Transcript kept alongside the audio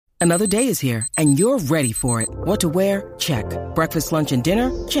Another day is here, and you're ready for it. What to wear? Check. Breakfast, lunch, and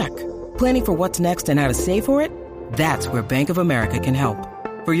dinner? Check. Planning for what's next and how to save for it? That's where Bank of America can help.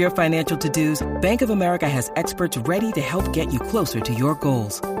 For your financial to-dos, Bank of America has experts ready to help get you closer to your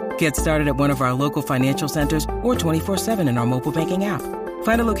goals. Get started at one of our local financial centers or 24/7 in our mobile banking app.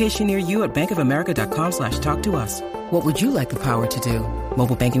 Find a location near you at bankofamerica.com/talktous. What would you like the power to do?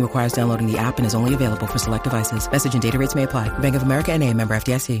 Mobile banking requires downloading the app and is only available for select devices. Message and data rates may apply. Bank of America N.A., member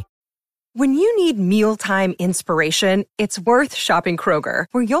FDIC. When you need mealtime inspiration, it's worth shopping Kroger,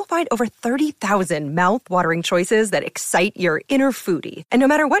 where you'll find over 30,000 mouth-watering choices that excite your inner foodie. And no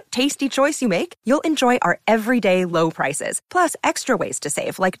matter what tasty choice you make, you'll enjoy our everyday low prices, plus extra ways to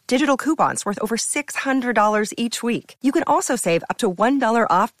save, like digital coupons worth over $600 each week. You can also save up to $1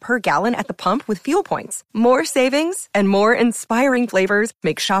 off per gallon at the pump with fuel points. More savings and more inspiring flavors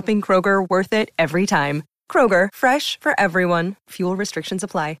make shopping Kroger worth it every time. Kroger, fresh for everyone. Fuel restrictions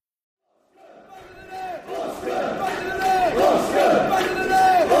apply.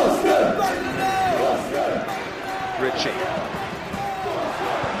 Ritchie.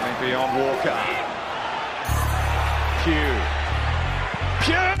 Maybe on Walker. Pugh.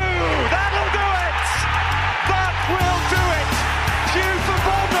 That'll do it! That will do it! Pugh for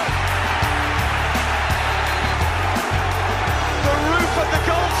Bournemouth. The roof of the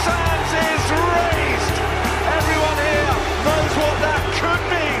Gold Sands is raised. Everyone here knows what that could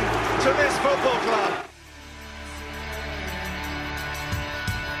mean to this football club.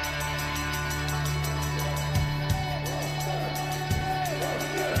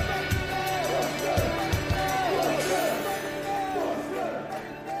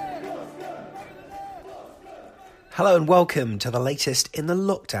 Hello and welcome to the latest in the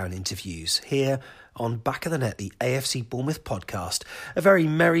lockdown interviews here on Back of the Net, the AFC Bournemouth podcast. A very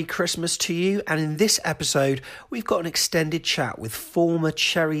Merry Christmas to you, and in this episode we've got an extended chat with former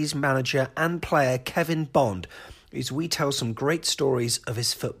Cherries manager and player Kevin Bond, as we tell some great stories of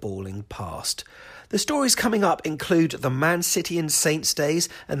his footballing past. The stories coming up include the Man City and Saints days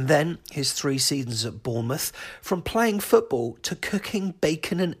and then his 3 seasons at Bournemouth, from playing football to cooking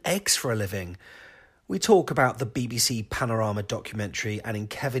bacon and eggs for a living. We talk about the BBC Panorama documentary, and in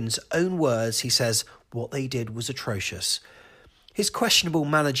Kevin's own words, he says what they did was atrocious. His questionable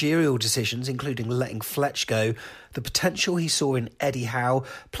managerial decisions, including letting Fletch go, the potential he saw in Eddie Howe,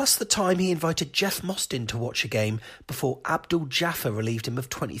 plus the time he invited Jeff Mostyn to watch a game before Abdul Jaffa relieved him of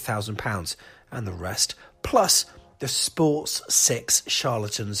 £20,000, and the rest, plus the Sports 6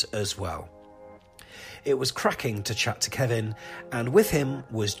 charlatans as well. It was cracking to chat to Kevin, and with him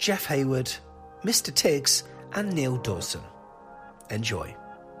was Jeff Hayward, Mr. Tiggs and Neil Dawson. Enjoy.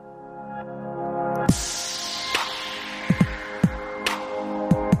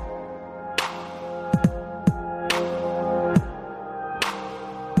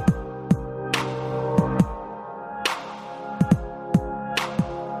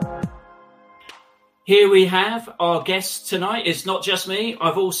 Here we have our guest tonight. It's not just me.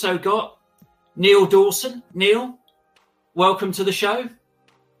 I've also got Neil Dawson. Neil, welcome to the show.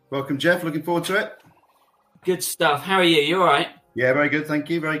 Welcome, Jeff. Looking forward to it. Good stuff. How are you? You all right? Yeah, very good. Thank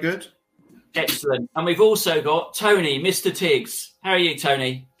you. Very good. Excellent. And we've also got Tony, Mr. Tiggs. How are you,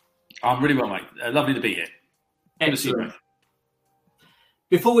 Tony? I'm really well, mate. Lovely to be here. Excellent.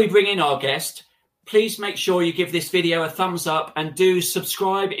 Before we bring in our guest, please make sure you give this video a thumbs up and do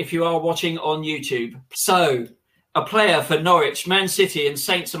subscribe if you are watching on YouTube. So, a player for Norwich, Man City and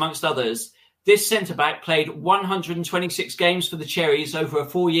Saints, amongst others, this centre-back played 126 games for the Cherries over a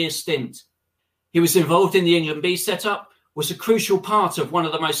 4-year stint. He was involved in the England B setup, was a crucial part of one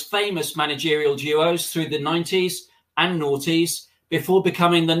of the most famous managerial duos through the 90s and noughties, before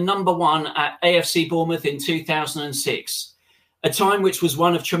becoming the number 1 at AFC Bournemouth in 2006, a time which was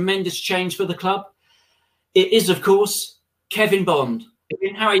one of tremendous change for the club. It is, of course, Kevin Bond.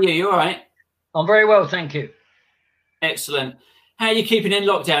 Kevin, how are you? You all right? I'm very well, thank you. Excellent. How are you keeping in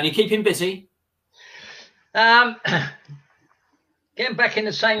lockdown? Are you keeping busy? Getting back in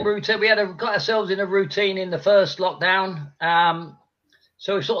the same routine. We got ourselves in a routine in the first lockdown.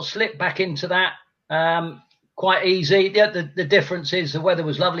 So we sort of slipped back into that quite easy. The difference is the weather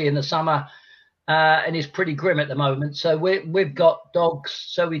was lovely in the summer and it's pretty grim at the moment. So we've got dogs,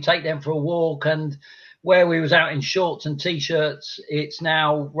 so we take them for a walk, and where we was out in shorts and T-shirts, it's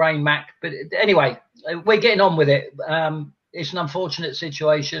now rain mac. But anyway, we're getting on with it. It's an unfortunate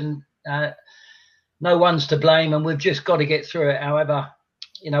situation. No one's to blame, and we've just got to get through it. However,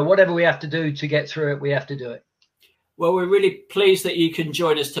 whatever we have to do to get through it, we have to do it. Well, we're really pleased that you can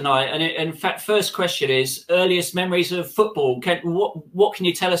join us tonight. And in fact, first question is earliest memories of football. What can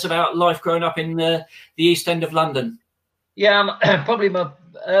you tell us about life growing up in the East End of London? Yeah, probably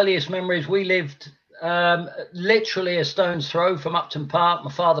earliest memories, we lived literally a stone's throw from Upton Park.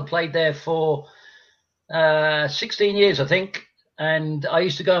 My father played there for 16 years, I think. And I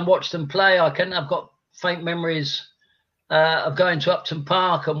used to go and watch them play. I've got faint memories of going to Upton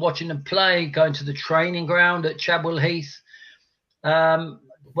Park and watching them play, going to the training ground at Chadwell Heath.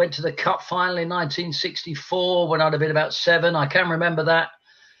 Went to the cup final in 1964 when I'd have been about 7. I can remember that.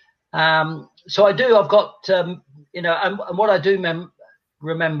 So I do. I've got, and what I do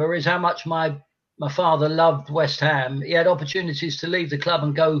remember is how much my father loved West Ham. He had opportunities to leave the club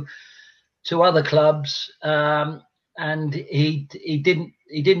and go to other clubs, and he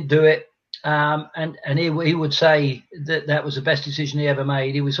didn't do it. And he would say that was the best decision he ever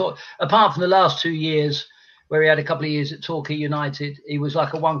made. He was apart from the last 2 years where he had a couple of years at Torquay United, he was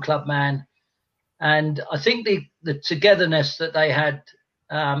like a one club man. And I think the togetherness that they had,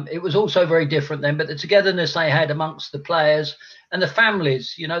 it was also very different then, but the togetherness they had amongst the players and the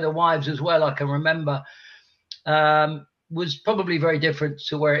families, the wives as well, I can remember, was probably very different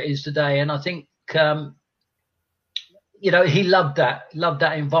to where it is today. And I think, he loved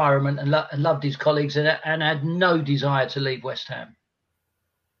that environment and loved his colleagues and had no desire to leave West Ham.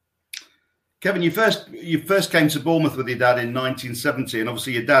 Kevin, you first came to Bournemouth with your dad in 1970, and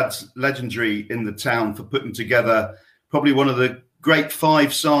obviously your dad's legendary in the town for putting together probably one of the great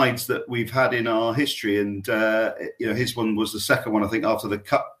 5 sides that we've had in our history. And his one was the second one, I think, after the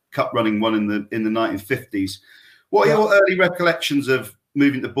cup running one in the 1950s. What are your early recollections of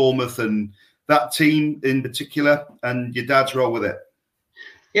moving to Bournemouth and that team in particular, and your dad's role with it?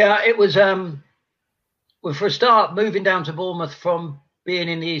 Yeah, it was. Well, for a start, moving down to Bournemouth from being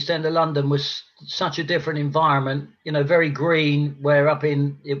in the East End of London was such a different environment. Very green. Where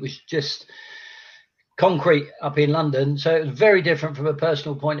it was just concrete up in London, so it was very different from a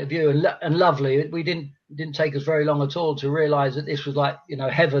personal point of view, and lovely. We didn't take us very long at all to realise that this was like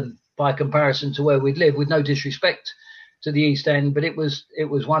heaven by comparison to where we'd lived. With no disrespect to the East End, but it was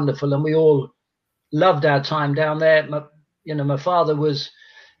wonderful, and we all loved our time down there. My father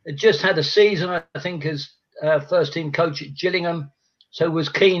had just had a season, I think, as first team coach at Gillingham, so was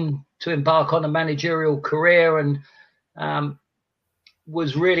keen to embark on a managerial career, and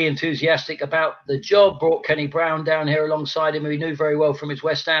was really enthusiastic about the job. Brought Kenny Brown down here alongside him, who he knew very well from his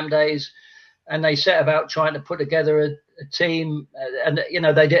West Ham days, and they set about trying to put together a team. And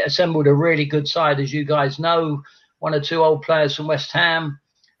they assembled a really good side, as you guys know. 1 or 2 old players from West Ham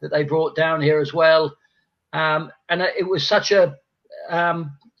that they brought down here as well. And it was such a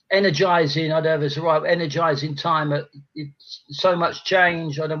energizing, I don't know if it's the right, energizing time. So much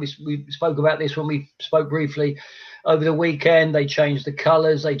change. I know we spoke about this when we spoke briefly over the weekend. They changed the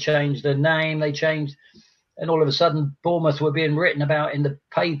colours, they changed the name, and all of a sudden Bournemouth were being written about in the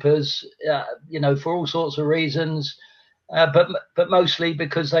papers, for all sorts of reasons, but mostly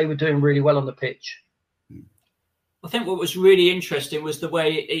because they were doing really well on the pitch. I think what was really interesting was the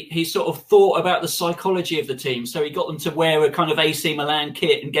way he sort of thought about the psychology of the team. So he got them to wear a kind of AC Milan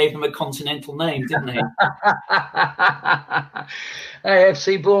kit and gave them a continental name, didn't he?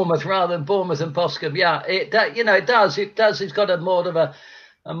 AFC Bournemouth rather than Bournemouth and Boscombe. Yeah, it does. It's got a more of a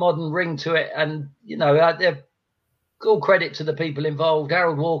modern ring to it. And, all credit to the people involved.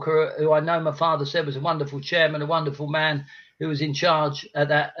 Harold Walker, who I know my father said was a wonderful chairman, a wonderful man who was in charge at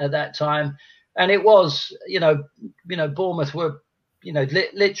that time. And it was, Bournemouth were,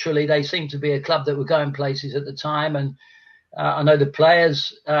 literally they seemed to be a club that were going places at the time. And I know the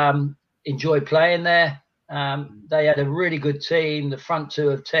players enjoyed playing there. They had a really good team. The front 2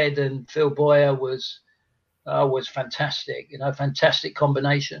 of Ted and Phil Boyer was fantastic, fantastic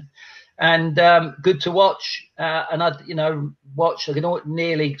combination. And good to watch. And I can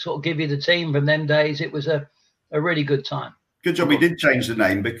nearly sort of give you the team from them days. It was a really good time. Good job we did change the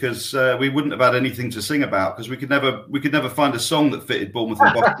name, because we wouldn't have had anything to sing about, because we could never find a song that fitted Bournemouth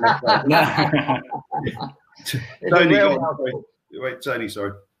and Boston. Tony,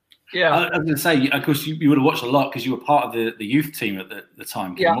 sorry. Yeah, I was going to say, of course, you would have watched a lot because you were part of the youth team at the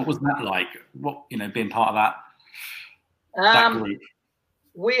time. Kim. Yeah. What was that like? Being part of that group?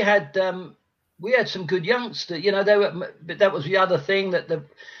 We had some good youngsters. But that was the other thing that the.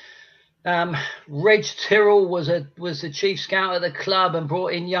 Reg Tyrrell was the chief scout at the club and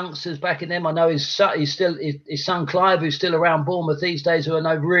brought in youngsters back in them. I know his son Clive, who's still around Bournemouth these days, who I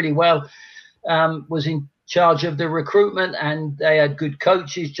know really well, was in charge of the recruitment, and they had good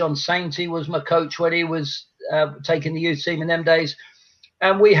coaches. John Sainty was my coach when he was taking the youth team in them days,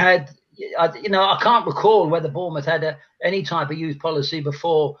 and we had, I can't recall whether Bournemouth had any type of youth policy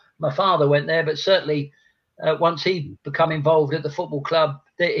before my father went there, but certainly once he became involved at the football club,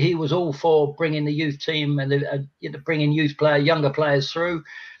 he was all for bringing the youth team and bringing younger players through.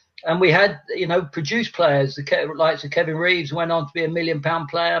 And we had, produced players, the likes of Kevin Reeves, went on to be £1 million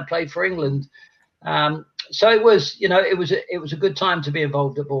player, played for England. So it was, it was a good time to be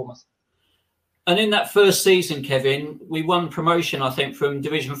involved at Bournemouth. And in that first season, Kevin, we won promotion, I think, from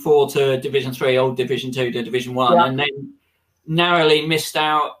Division 4 to Division 3, old Division 2 to Division 1, and then narrowly missed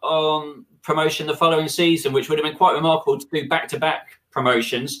out on promotion the following season, which would have been quite remarkable to do back-to-back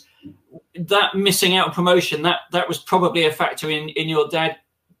promotions. That missing out on promotion, that was probably a factor in your dad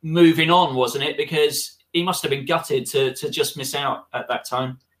moving on, wasn't it? Because he must have been gutted to just miss out at that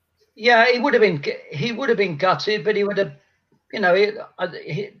time. Yeah, he would have been gutted, but he would have,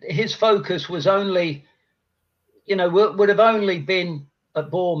 his focus was only, would have only been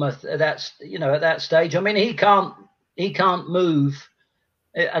at Bournemouth at that stage. I mean, he can't move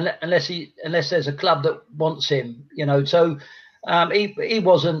unless there's a club that wants him, So he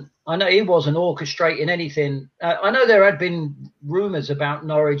wasn't. I know he wasn't orchestrating anything. I know there had been rumours about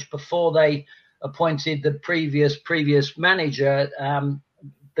Norwich before they appointed the previous manager,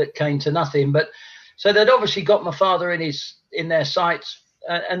 that came to nothing. But so they'd obviously got my father in their sights,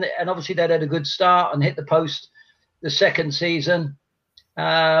 and obviously they'd had a good start and hit the post the second season,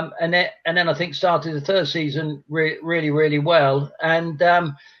 and then I think started the third season really, really well. And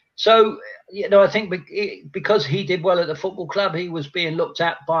so, I think because he did well at the football club, he was being looked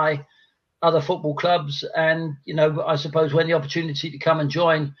at by other football clubs. And, I suppose when the opportunity to come and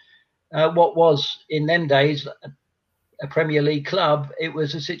join what was in them days a Premier League club, it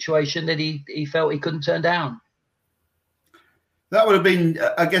was a situation that he felt he couldn't turn down. That would have been,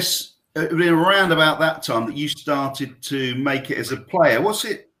 I guess, around about that time that you started to make it as a player. What's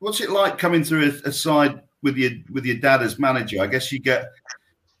it like coming through a side with your dad as manager? I guess you get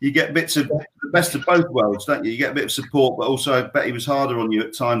bits of the best of both worlds, don't you? You get a bit of support, but also I bet he was harder on you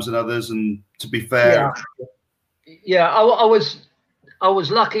at times than others. And to be fair, I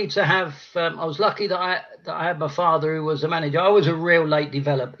was lucky to have. I was lucky that I had my father who was a manager. I was a real late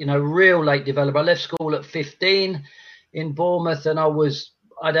developer. I left school at 15 in Bournemouth, and I was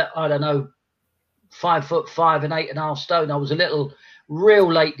I don't know 5'5" and 8.5 stone. I was a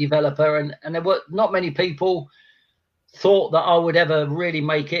real late developer, and there were not many people thought that I would ever really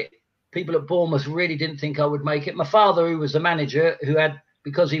make it. People at Bournemouth really didn't think I would make it. My father, who was the manager,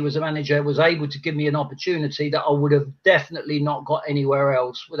 because he was a manager, was able to give me an opportunity that I would have definitely not got anywhere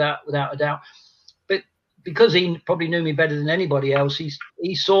else, without a doubt. But because he probably knew me better than anybody else,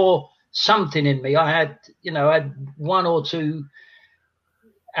 he saw something in me. I had one or two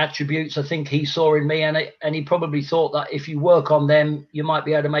attributes I think he saw in me, and he probably thought that if you work on them, you might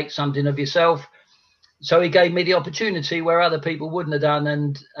be able to make something of yourself. So he gave me the opportunity where other people wouldn't have done,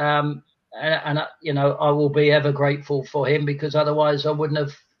 and I will be ever grateful for him, because otherwise I wouldn't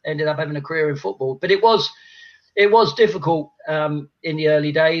have ended up having a career in football. But it was difficult in the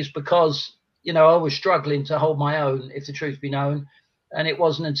early days, because I was struggling to hold my own, if the truth be known, and it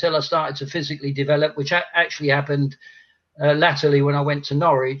wasn't until I started to physically develop, which actually happened latterly when I went to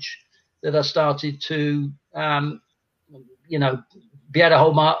Norwich, that I started to be able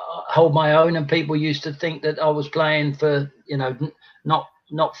to hold my own. And people used to think that I was playing for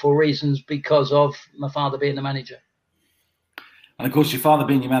not for reasons because of my father being the manager. And of course, your father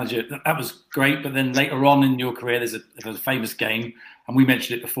being your manager, that was great. But then later on in your career, there's a famous game, and we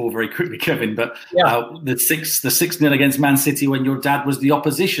mentioned it before very quickly, Kevin. But the 6-0 against Man City, when your dad was the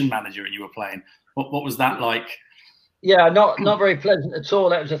opposition manager and you were playing. What was that like? Yeah, not very pleasant at all.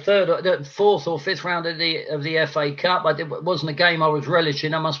 That was the fourth or fifth round of the FA Cup. It wasn't a game I was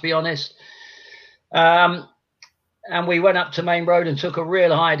relishing, I must be honest. And we went up to Main Road and took a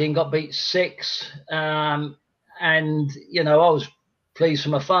real hiding, got beat 6. And I was pleased for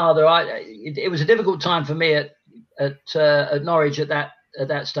my father. It was a difficult time for me at Norwich at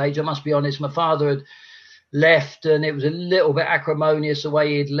that stage. I must be honest. My father had left, and it was a little bit acrimonious the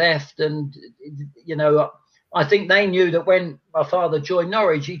way he'd left, and I think they knew that when my father joined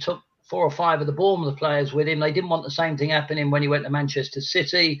Norwich, he took 4 or 5 of the Bournemouth players with him. They didn't want the same thing happening when he went to Manchester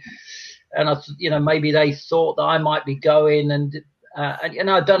City. And, maybe they thought that I might be going, and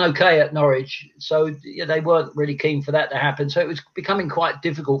I'd done okay at Norwich. So they weren't really keen for that to happen. So it was becoming quite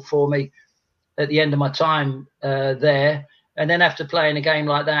difficult for me at the end of my time there. And then after playing a game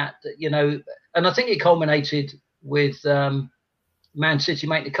like that, and I think it culminated with Man City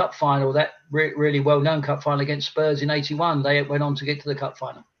making the cup final, that really well-known cup final against Spurs in 81. They went on to get to the cup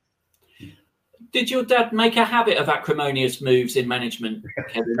final. Did your dad make a habit of acrimonious moves in management,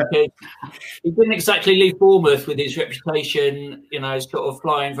 Kevin? He didn't exactly leave Bournemouth with his reputation, sort of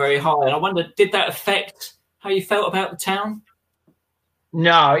flying very high. And I wonder, did that affect how you felt about the town?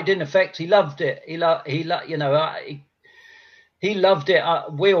 No, it didn't affect. He loved it. He loved it.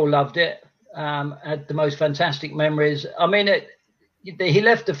 We all loved it. Had the most fantastic memories. I mean, he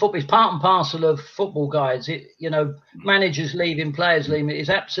left the football. It's part and parcel of football, guys. Managers leaving, players leaving. It's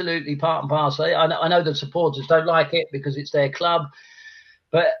absolutely part and parcel. I know the supporters don't like it because it's their club,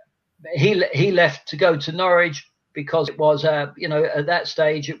 but he left to go to Norwich because it was, at that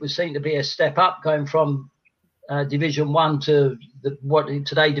stage it was seen to be a step up, going from Division 1 to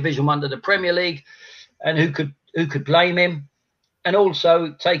today Division 1 to the Premier League, and who could blame him? And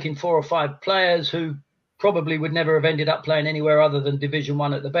also taking 4 or 5 players who probably would never have ended up playing anywhere other than Division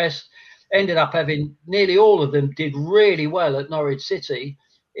 1 at the best, ended up having nearly all of them did really well at Norwich City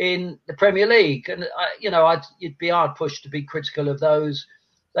in the Premier League. And you'd be hard pushed to be critical of those.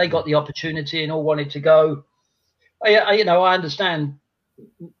 They got the opportunity and all wanted to go. I understand.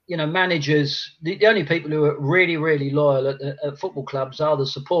 Managers. The only people who are really, really loyal at football clubs are the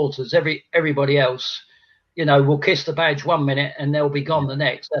supporters. Everybody else, will kiss the badge 1 minute and they'll be gone the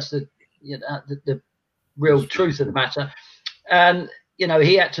next. That's the real truth of the matter. And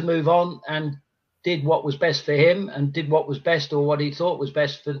he had to move on and did what was best for him and did what was best, or what he thought was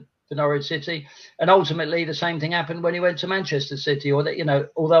best for Norwich City. And ultimately the same thing happened when he went to Manchester City, or that,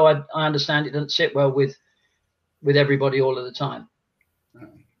 although I understand it doesn't sit well with everybody all of the time.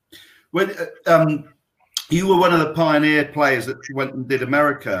 When you were one of the pioneer players that went and did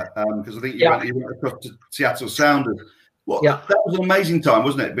America, because I think you went across to Seattle Sounders. That was an amazing time,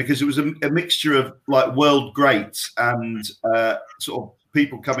 wasn't it? Because it was a mixture of like world greats and sort of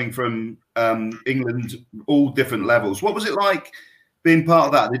people coming from England, all different levels. What was it like being part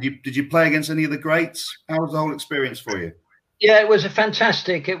of that? Did you play against any of the greats? How was the whole experience for you? Yeah, it was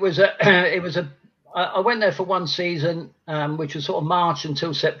fantastic. I went there for one season, which was sort of March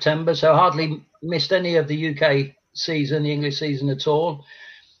until September, so I hardly missed any of the UK season, the English season at all.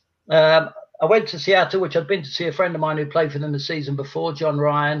 I went to Seattle, which I'd been to see a friend of mine who played for them the season before, John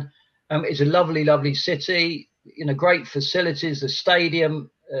Ryan. It's a lovely, lovely city, great facilities. The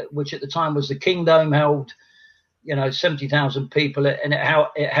stadium, which at the time was the Kingdome, held, 70,000 people, and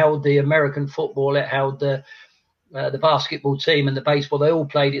it held the American football. It held the basketball team and the baseball. They all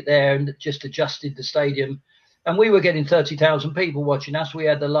played it there and just adjusted the stadium. And we were getting 30,000 people watching us. We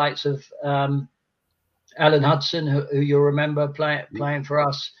had the likes of Alan Hudson, who you'll remember playing for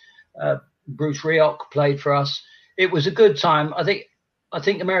us. Bruce Rioch played for us. It was a good time. I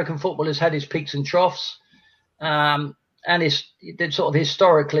think American football has had its peaks and troughs. And it's sort of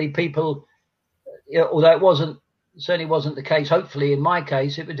historically people, although it certainly wasn't the case. Hopefully, in my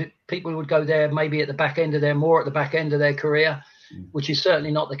case, people would go there maybe at the back end of their career, which is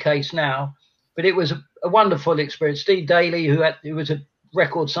certainly not the case now. But it was a wonderful experience. Steve Daly, who was a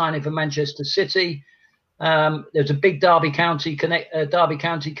record signing for Manchester City. There's a big Derby County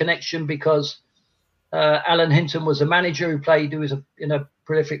connection because Alan Hinton was a manager who was a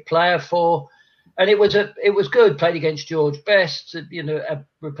prolific player for, and it was good. Played against George Best,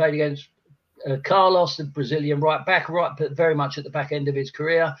 played against Carlos, the Brazilian right back, but very much at the back end of his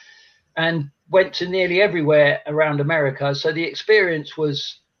career, and went to nearly everywhere around America. So the experience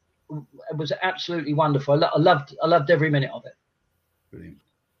was absolutely wonderful. I loved every minute of it. Brilliant.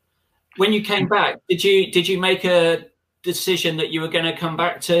 When you came back, did you make a decision that you were going to come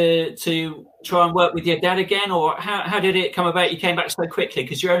back to try and work with your dad again, or how did it come about? You came back so quickly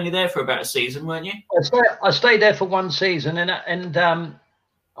because you're only there for about a season, weren't you? I stayed there for one season, and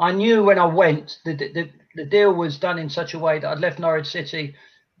I knew when I went the deal was done in such a way that I'd left Norwich City,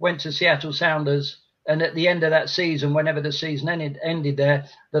 went to Seattle Sounders, and at the end of that season, whenever the season ended there,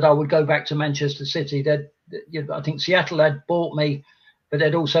 that I would go back to Manchester City. I think Seattle had bought me, but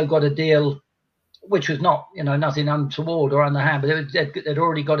they'd also got a deal, which was not, nothing untoward or underhand, but they'd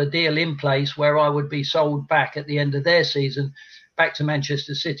already got a deal in place where I would be sold back at the end of their season, back to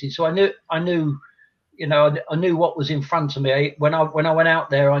Manchester City. So I knew what was in front of me. When I went out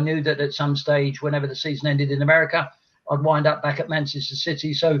there, I knew that at some stage, whenever the season ended in America, I'd wind up back at Manchester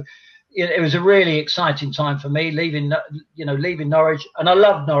City. So it was a really exciting time for me, leaving Norwich, and I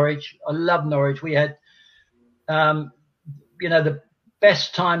loved Norwich. We had, the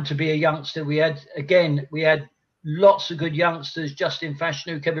best time to be a youngster. We had lots of good youngsters. Justin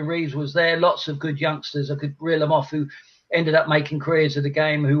Fashanu, Kevin Reeves was there. Lots of good youngsters. I could reel them off who ended up making careers of the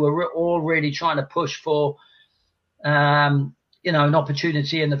game, who were all really trying to push for, an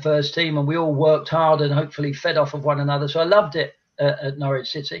opportunity in the first team. And we all worked hard and hopefully fed off of one another. So I loved it at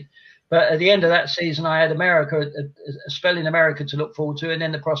Norwich City. But at the end of that season, I had a spell in America to look forward to, and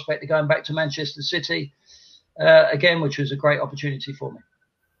then the prospect of going back to Manchester City again, which was a great opportunity for me.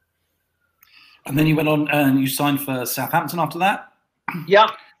 And then you went on and you signed for Southampton after that? Yeah,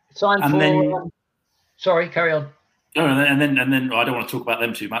 signed and for. Then, sorry, carry on. Oh, and then I don't want to talk about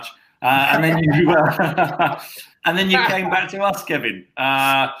them too much. And then you and then you came back to us, Kevin,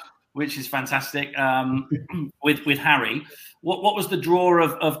 which is fantastic. With Harry, what was the draw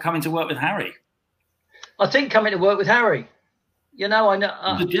of coming to work with Harry? I think coming to work with Harry. You know, I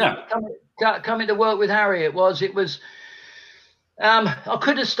know. Coming to work with Harry, it was. I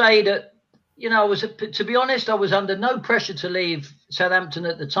could have stayed at. You know, to be honest, I was under no pressure to leave Southampton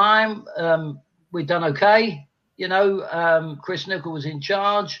at the time. We'd done okay. You know, Chris Nicol was in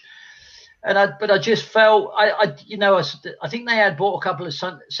charge, but I just felt I think they had bought a couple of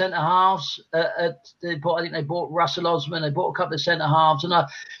centre halves. I think they bought Russell Osman. They bought a couple of centre halves,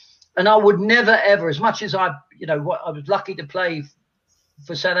 and I would never ever, as much as I was lucky to play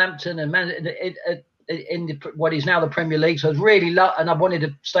for Southampton and in what is now the Premier League. So I was really and I wanted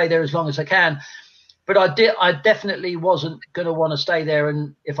to stay there as long as I can. But I definitely wasn't going to want to stay there,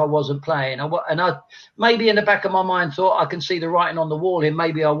 and if I wasn't playing, I maybe in the back of my mind thought I can see the writing on the wall here.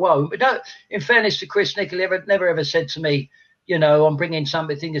 Maybe I won't. But no, in fairness to Chris Nicol, he never ever said to me, you know, I'm bringing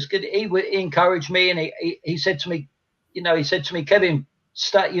something that's good. He encouraged me, and he said to me, Kevin,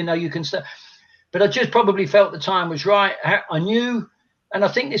 start. You know, you can start. But I just probably felt the time was right. I knew, and I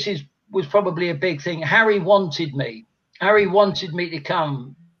think this was probably a big thing. Harry wanted me. Harry wanted me to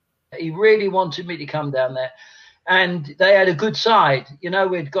come. He really wanted me to come down there, and they had a good side. You know,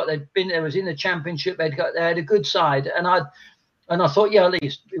 they'd been there, was in the Championship. They had a good side, and I thought, yeah, at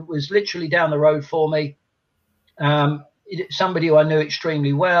least it was literally down the road for me. Somebody who I knew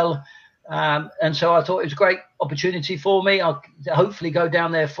extremely well, and so I thought it was a great opportunity for me. I'll hopefully go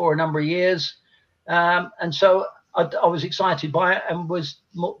down there for a number of years, and so I was excited by it and was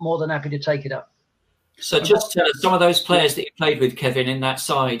more than happy to take it up. So just tell us some of those players that you played with, Kevin, in that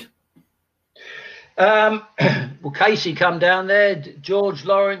side. Well, Casey come down there, George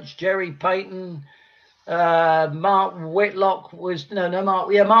Lawrence, Jerry Payton, Mark Whitlock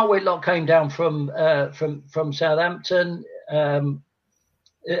Mark Whitlock came down from Southampton.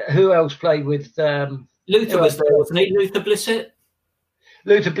 Who else played with? Luther was there, wasn't he? Luther Blissett?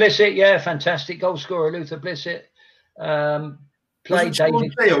 Luther Blissett, yeah, fantastic goal scorer, Luther Blissett. Played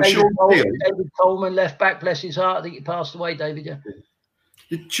David Coleman, left back, bless his heart. I think he passed away, David, yeah.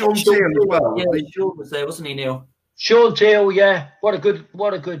 Did Sean Teal as well? Yeah, Sean was there, wasn't he, Neil? Sean Teal, yeah. What a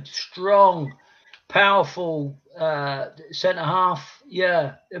good, strong, powerful centre half.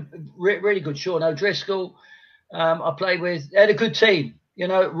 Yeah, really good. Sean O'Driscoll, I played with. They had a good team. You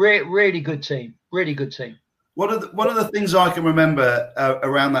know, really good team. Really good team. One of the things I can remember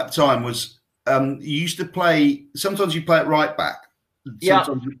around that time was you used to play. Sometimes you play at right back.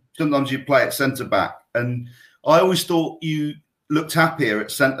 Sometimes you play at centre back, and I always thought you looked happier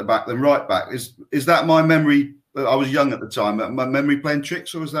at centre back than right back. Is that my memory? I was young at the time. My memory playing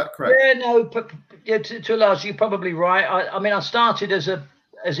tricks, or is that correct? Yeah, no. To a large, you're probably right. I mean, I started as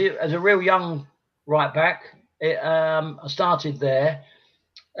a real young right back. I started there,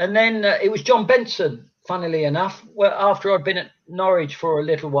 and then it was John Benson. Funnily enough, well, after I'd been at Norwich for a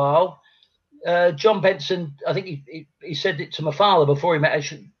little while, John Benson, I think he said it to my father before he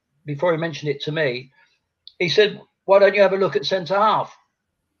mentioned it to me. He said, "Why don't you have a look at centre half?"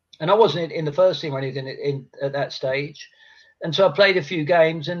 And I wasn't in the first team or anything at that stage, and so I played a few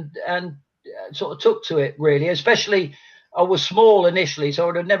games and sort of took to it really. Especially, I was small initially, so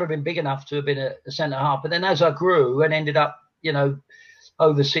I'd have never been big enough to have been a centre half. But then as I grew and ended up,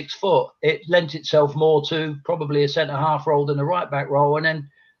 over 6 foot, it lent itself more to probably a centre half role than a right back role, and then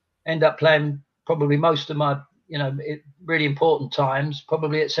end up playing probably most of my, really important times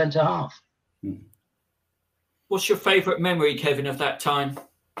probably at centre half. What's your favourite memory, Kevin, of that time?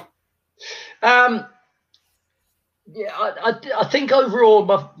 I think overall,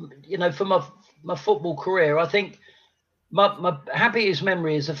 for my football career, I think my happiest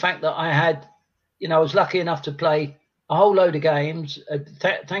memory is the fact that I had, I was lucky enough to play a whole load of games,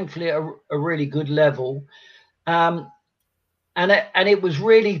 thankfully at a really good level. And it was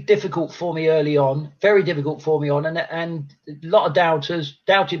really difficult for me early on, very difficult for me and a lot of doubters,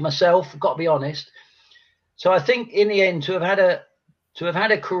 doubted myself, got to be honest. So I think in the end, to have had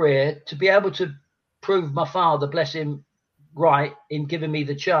a career, to be able to prove my father, bless him, right in giving me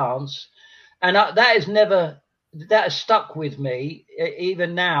the chance, and that has stuck with me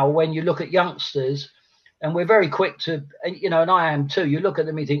even now. When you look at youngsters, and we're very quick to, and I am too. You look at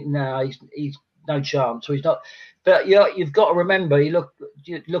them, you think, no, he's no chance, or he's not. But you've got to remember, you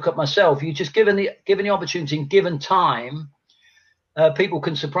look at myself. You just given the opportunity and given time, people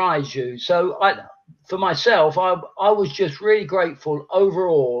can surprise you. So for myself, I was just really grateful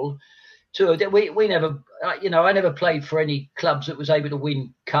overall tour. We never, I never played for any clubs that was able to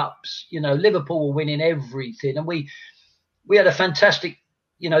win cups. Liverpool were winning everything, and we had a fantastic.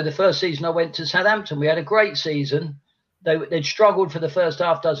 The first season I went to Southampton, we had a great season. They'd struggled for the first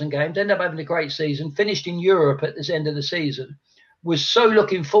half dozen games, ended up having a great season, finished in Europe at this end of the season. Was so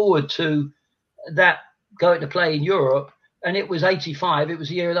looking forward to that going to play in Europe. And it was 85. It was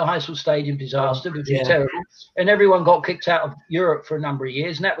the year of the Heysel Stadium disaster, which was terrible. And everyone got kicked out of Europe for a number of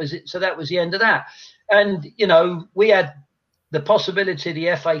years. And that was it. So that was the end of that. And, we had the possibility of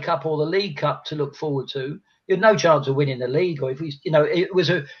the FA Cup or the League Cup to look forward to. You had no chance of winning the league. Or if we,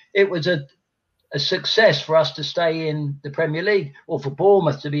 it was a success for us to stay in the Premier League, or for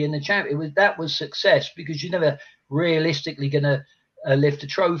Bournemouth to be in the Champions. That was success, because you're never realistically going to lift a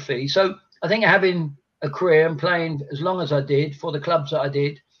trophy. So I think having a career and playing as long as I did for the clubs that I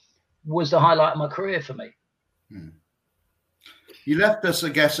did was the highlight of my career for me. You left us, I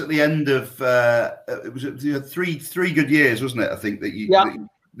guess, at the end of it was three good years, wasn't it? I think that you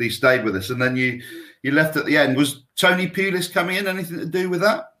stayed with us, and then you left at the end. Was Tony Pulis coming in anything to do with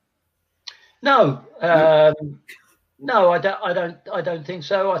that? No, no, I don't think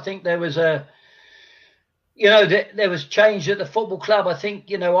so. I think there was there was change at the football club. I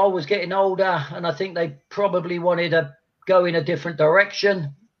think, I was getting older, and I think they probably wanted to go in a different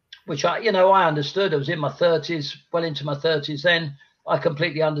direction, which I understood. I was in my 30s, well into my 30s then. I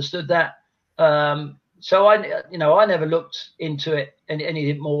completely understood that. So I never looked into it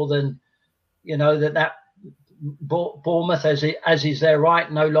anything more than, that Bournemouth, as is their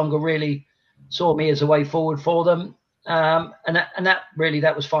right, no longer really saw me as a way forward for them. And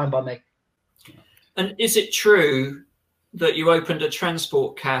that was fine by me. And is it true that you opened a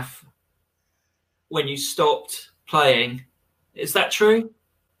transport cafe when you stopped playing? Is that true?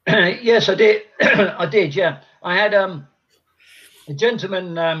 Yes, I did. I did, yeah. I had a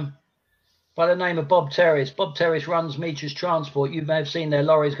gentleman by the name of Bob Terrace. Bob Terrace runs Meachers Transport. You may have seen their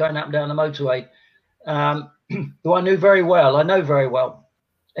lorries going up and down the motorway, who I knew very well. I know very well.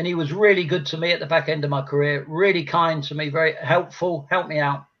 And he was really good to me at the back end of my career, really kind to me, very helpful, helped me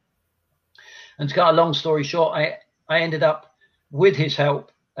out. And to cut a long story short, I ended up, with his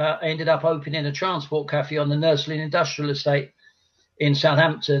help, I ended up opening a transport cafe on the Nursling Industrial Estate in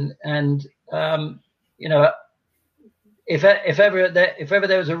Southampton. And, if ever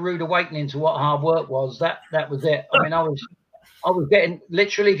there was a rude awakening to what hard work was, that was it. I mean, I was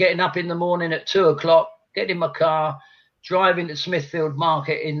literally getting up in the morning at 2:00, getting in my car, driving to Smithfield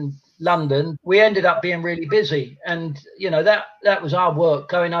Market in London. We ended up being really busy, and that was hard work,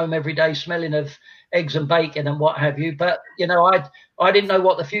 going home every day smelling of eggs and bacon and what have you. But I didn't know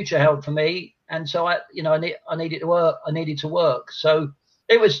what the future held for me, and so I needed to work. I needed to work. So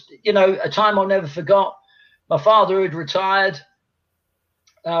it was a time I'll never forgot. My father, who had retired,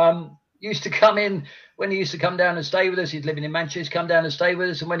 used to come in when he used to come down and stay with us. He'd living in Manchester, come down and stay with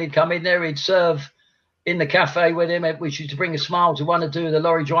us, and when he'd come in there, he'd serve in the cafe with him, which used to bring a smile to one or two of the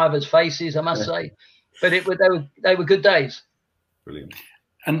lorry drivers' faces, I must say. But they were good days. Brilliant.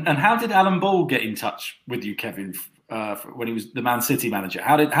 And how did Alan Ball get in touch with you, Kevin, when he was the Man City manager?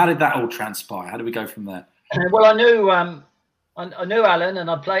 How did that all transpire? How did we go from there? Well, I knew Alan,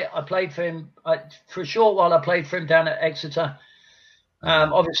 and I played for him for a short while. I played for him down at Exeter.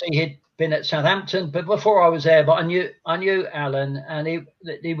 Obviously, he'd been at Southampton, but before I was there, but I knew Alan, and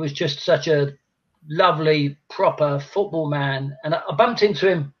he was just such a lovely, proper football man. And I bumped into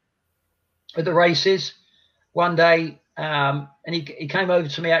him at the races one day, and he came over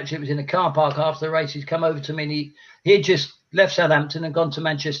to me. Actually, it was in the car park after the races. Come over to me, and he had just left Southampton and gone to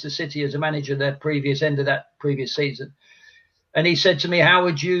Manchester City as a manager their end of that previous season. And he said to me, "How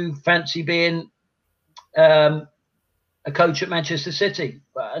would you fancy being a coach at Manchester City?"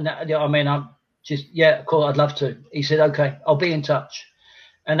 And I'm just, of course, I'd love to. He said, "Okay, I'll be in touch."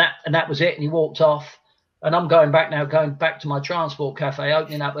 And that was it. And he walked off. And I'm going back to my transport cafe,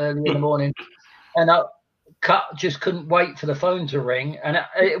 opening up early in the morning. And I just couldn't wait for the phone to ring. And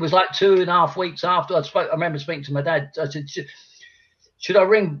it was like 2.5 weeks after I spoke. I remember speaking to my dad. I said, "Should I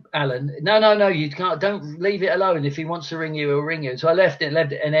ring Alan?" No, you can't. Don't leave it alone. If he wants to ring you, he'll ring you. So I left it.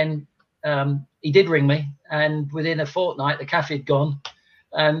 And then he did ring me. And within a fortnight, the cafe had gone.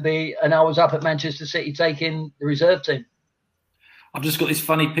 And I was up at Manchester City taking the reserve team. I've just got this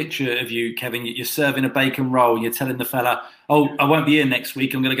funny picture of you, Kevin. You're serving a bacon roll and you're telling the fella, "Oh, I won't be here next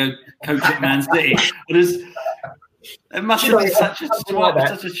week. I'm going to go coach at Man City." It must have been such a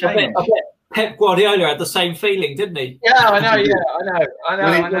change. Pep Guardiola had the same feeling, didn't he? Yeah, I know. Yeah, I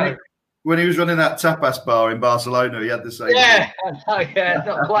know. When he was running that tapas bar in Barcelona, he had the same. Yeah, I know. Yeah,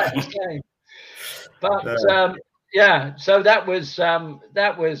 not quite the same. But so that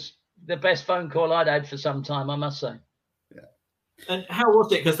was the best phone call I'd had for some time, I must say. Yeah. And how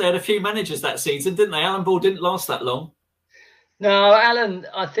was it? Because they had a few managers that season, didn't they? Alan Ball didn't last that long. No,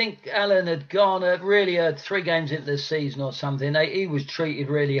 I think Alan had gone really 3 games into the season or something. He was treated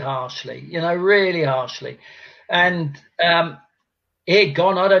really harshly, really harshly. And he had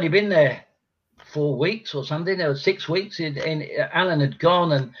gone, I'd only been there 4 weeks or something. There was 6 weeks. Alan had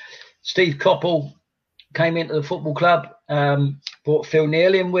gone, and Steve Coppell came into the football club, brought Phil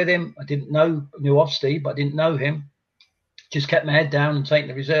Neal in with him. I knew of Steve, but I didn't know him. Just kept my head down and taking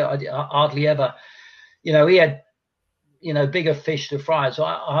the result. I hardly ever, he had, bigger fish to fry. So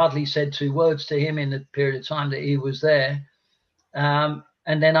I hardly said 2 words to him in the period of time that he was there. And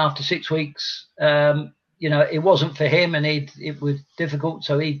then after 6 weeks, it wasn't for him, and it was difficult.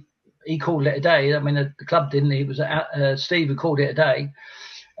 So he called it a day. I mean, the club didn't. It was Steve who called it a day.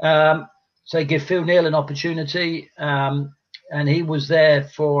 So he gave Phil Neal an opportunity, and he was there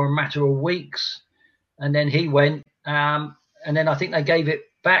for a matter of weeks. And then he went. And then I think they gave it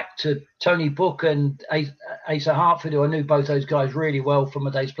back to Tony Book and Asa Hartford, who I knew both those guys really well from my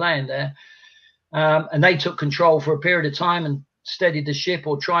days playing there. And they took control for a period of time and steadied the ship,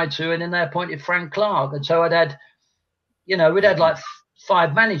 or tried to, and then they appointed Frank Clark. And so we'd had like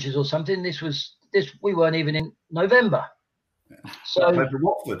 5 managers or something. We weren't even in November. So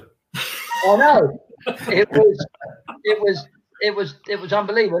Watford. I know. It was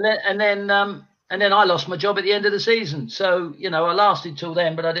unbelievable. And then I lost my job at the end of the season. So, I lasted till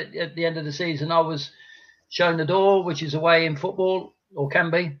then, but at the end of the season, I was shown the door, which is a way in football, or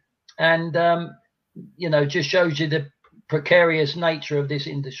can be. And, just shows you the precarious nature of this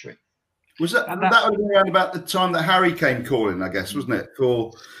industry. Was that around about the time that Harry came calling, I guess, wasn't it?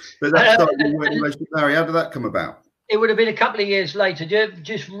 That started Harry. How did that come about? It would have been a couple of years later,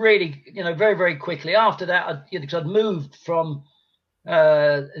 just really, very, very quickly. After that, because I'd moved from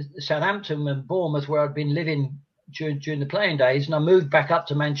Southampton and Bournemouth, where I'd been living during the playing days, and I moved back up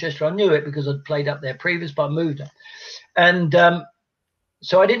to Manchester. I knew it because I'd played up there previous, but I moved up. And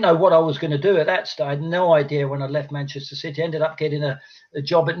so I didn't know what I was going to do at that stage. I had no idea when I left Manchester City. I ended up getting a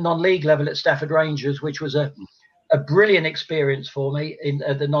job at non-league level at Stafford Rangers, which was a brilliant experience for me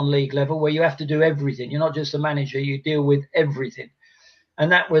at the non-league level, where you have to do everything. You're not just a manager, you deal with everything.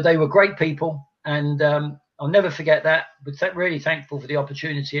 And they were great people, and I'll never forget that, but really thankful for the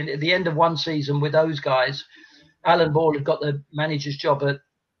opportunity. And at the end of one season with those guys, Alan Ball had got the manager's job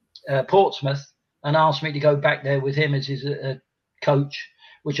at Portsmouth and asked me to go back there with him as his coach,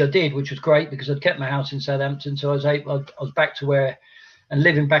 which I did, which was great because I'd kept my house in Southampton. So I was back to where, and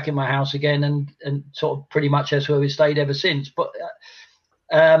living back in my house again, and sort of pretty much that's where we stayed ever since. But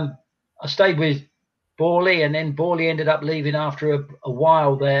I stayed with Borley, and then Borley ended up leaving after a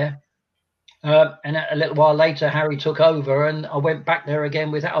while there. And a little while later, Harry took over, and I went back there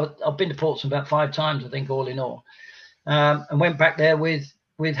again I've been to Portsmouth about 5 times, I think, all in all, and went back there with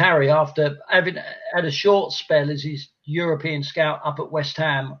Harry after having had a short spell as his European scout up at West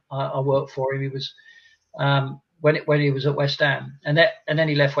Ham. I worked for him. He was when he was at West Ham, and then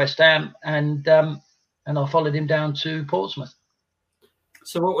he left West Ham, and I followed him down to Portsmouth.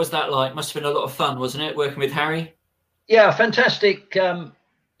 So what was that like? Must have been a lot of fun, wasn't it, working with Harry? Yeah, fantastic.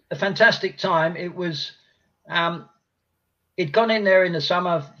 A fantastic time. It was, he'd gone in there in the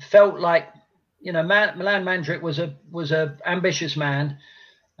summer, felt like, Milan Mandaric was a ambitious man.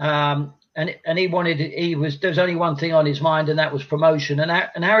 And there was only one thing on his mind, and that was promotion.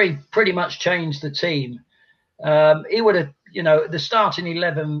 And Harry pretty much changed the team. He would have, the starting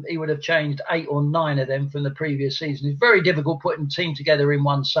 11, he would have changed 8 or 9 of them from the previous season. It's very difficult putting a team together in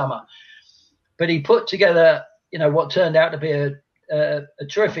one summer, but he put together, what turned out to be a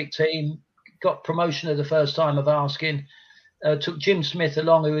terrific team. Got promotion at the first time of asking. Took Jim Smith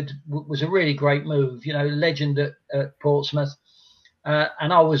along, who was a really great move, legend at Portsmouth.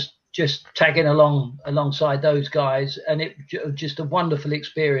 And I was just tagging alongside those guys, and it was just a wonderful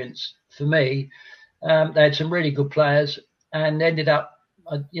experience for me. They had some really good players, and ended up,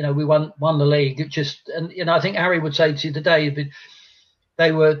 we won the league. I think Harry would say to you today,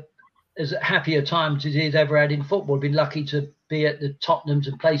 they were as happy a times as he's ever had in football. Been lucky to be at the Tottenhams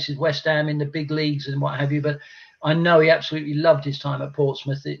and places, West Ham in the big leagues and what have you. But I know he absolutely loved his time at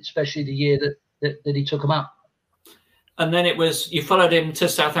Portsmouth, especially the year that he took him up. And then you followed him to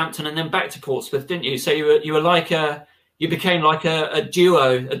Southampton and then back to Portsmouth, didn't you? So you became like a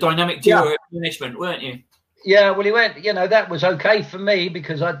duo, a dynamic duo at management, weren't you? Yeah, well, he went, that was okay for me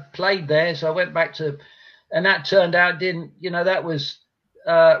because I'd played there. So I went back and that turned out that was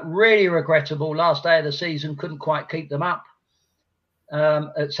really regrettable. Last day of the season, couldn't quite keep them up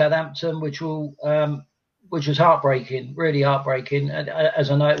at Southampton, which will which was heartbreaking, really heartbreaking, and as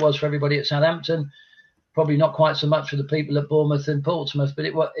I know it was for everybody at Southampton. Probably not quite so much for the people at Bournemouth and Portsmouth, but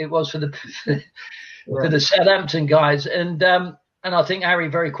it was for the for the Southampton guys. And I think Harry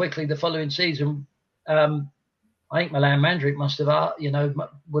very quickly the following season, I think Milan Mandaric must have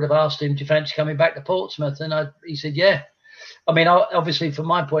would have asked him, do you fancy coming back to Portsmouth? And he said, yeah. I mean, obviously from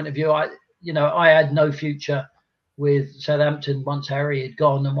my point of view, I had no future with Southampton once Harry had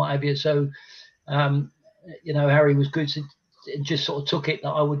gone and what have you. So, Harry was good to just sort of took it that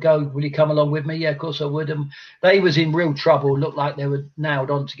I would go. Would he come along with me? Yeah, of course I would. And they was in real trouble. Looked like they were nailed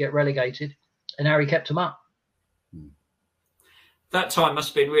on to get relegated, and Harry kept them up. That time must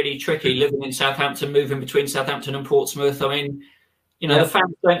have been really tricky living in Southampton, moving between Southampton and Portsmouth. I mean, the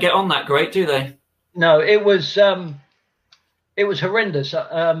fans don't get on that great, do they? No, it was horrendous.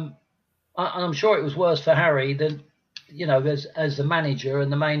 And I'm sure it was worse for Harry than, as the manager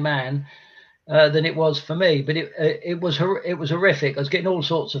and the main man. Than it was for me, but it was horrific. I was getting all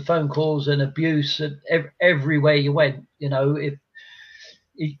sorts of phone calls and abuse and everywhere you went.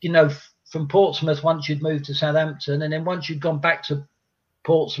 From Portsmouth once you'd moved to Southampton, and then once you'd gone back to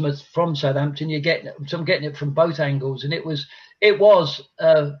Portsmouth from Southampton, I'm getting it from both angles, and it was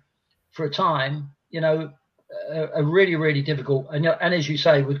for a time, a really, really difficult. And as you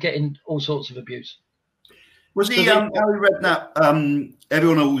say, we're getting all sorts of abuse. Was he, Harry Redknapp,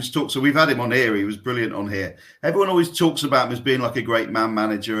 everyone always talks, so we've had him on here, he was brilliant on here. Everyone always talks about him as being like a great man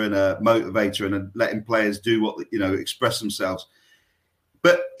manager and a motivator and letting players do what, express themselves.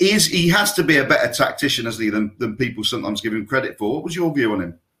 But he has to be a better tactician, hasn't he, than people sometimes give him credit for. What was your view on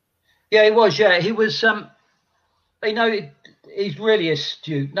him? Yeah, he was, He was, he's really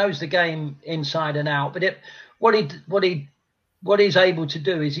astute, knows the game inside and out. But what he's able to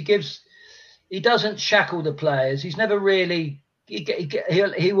do is he doesn't shackle the players. He's never really.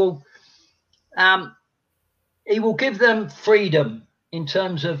 He will give them freedom in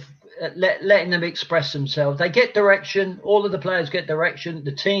terms of letting them express themselves. They get direction. All of the players get direction.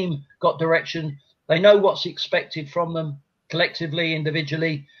 The team got direction. They know what's expected from them collectively,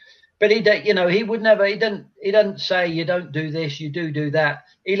 individually. But he would never. He doesn't say you don't do this, you do that.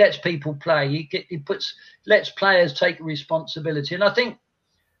 He lets people play. He lets players take responsibility. And I think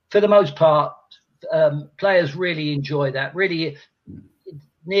for the most part, players really enjoy that. Really,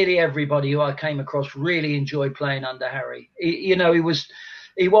 nearly everybody who I came across really enjoyed playing under Harry.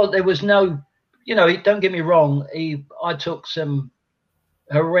 There was no, don't get me wrong. I took some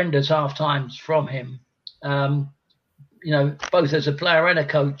horrendous half times from him, both as a player and a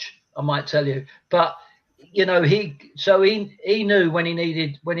coach, I might tell you. But he knew when he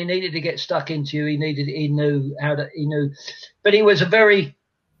needed to get stuck into you. He knew. But he was a very,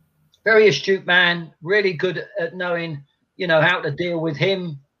 very astute man, really good at knowing, how to deal with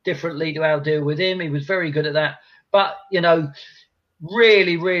him differently to how to deal with him. He was very good at that. But,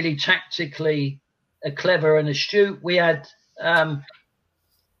 really, really tactically clever and astute. We had, I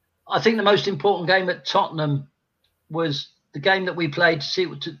think the most important game at Tottenham was the game that we played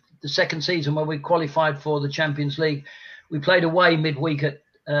to the second season when we qualified for the Champions League. We played away midweek at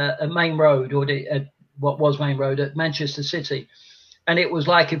Main Road, what was Main Road, at Manchester City. And it was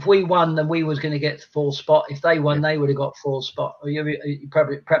like if we won, then we was going to get fourth spot. If they won, they would have got fourth spot. You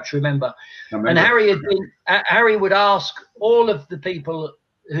perhaps remember. And Harry would ask all of the people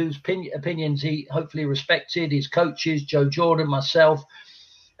whose opinions he hopefully respected, his coaches, Joe Jordan, myself,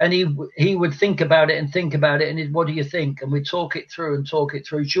 and he would think about it. And what do you think? And we talk it through.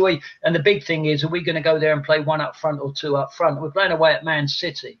 Joy. And the big thing is, are we going to go there and play one up front or two up front? We're playing away at Man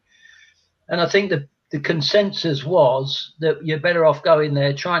City, and I think the consensus was that you're better off going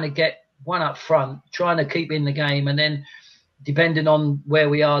there, trying to get one up front, trying to keep in the game, and then depending on where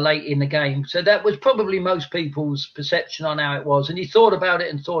we are late in the game. So that was probably most people's perception on how it was. And he thought about it.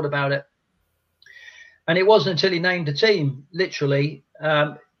 And it wasn't until he named the team, literally.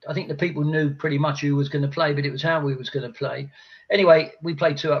 I think the people knew pretty much who was going to play, but it was how we was going to play. Anyway, we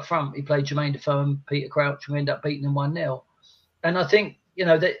played two up front. We played Jermaine Defoe and Peter Crouch, and we ended up beating them 1-0. And I think,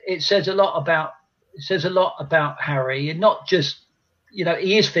 that it says a lot about Harry, and not just,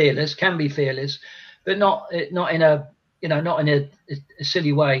 he is fearless, can be fearless, but not in a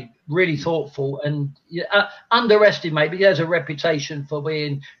silly way. Really thoughtful and underestimated. He has a reputation for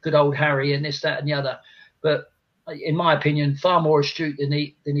being good old Harry and this, that, and the other. But in my opinion, far more astute than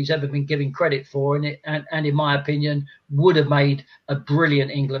he's ever been given credit for, and in my opinion, would have made a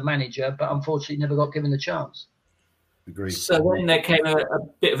brilliant England manager, but unfortunately never got given the chance. Agreed. So then there came a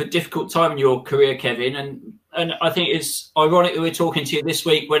bit of a difficult time in your career, Kevin, and I think it's ironic that we're talking to you this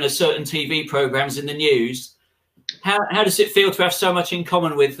week when a certain TV program's in the news. How does it feel to have so much in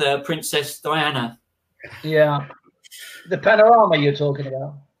common with Princess Diana? Yeah, the panorama you're talking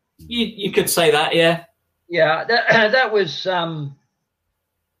about. You could say that, yeah. Yeah, that was the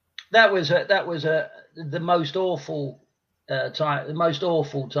most awful time. The most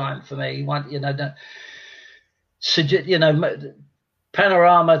awful time for me.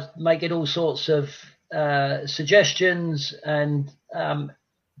 Panorama making all sorts of suggestions and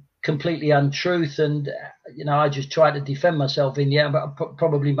completely untruth, and I just tried to defend myself in the end, but I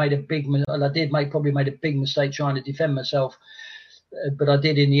probably made a big mistake trying to defend myself, but I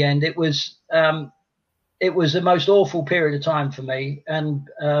did in the end. It was the most awful period of time for me, and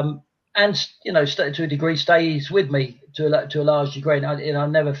to a degree stays with me to a large degree, and I'll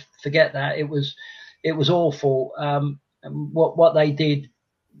never forget that. It was awful. What they did,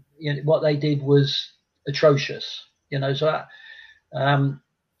 was atrocious. So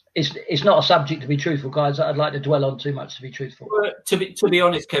it's not a subject to be truthful, guys. I'd like to dwell on too much to be truthful. Well, to be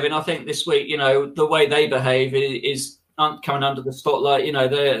honest, Kevin, I think this week, the way they behave is coming under the spotlight.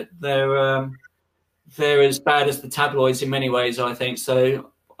 They're as bad as the tabloids in many ways, I think. So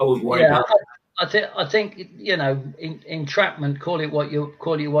I wouldn't worry about it. I think entrapment. Call it what you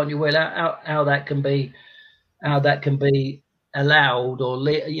will. How that can be allowed or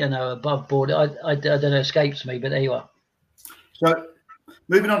above board. I don't know. Escapes me. But there you are. So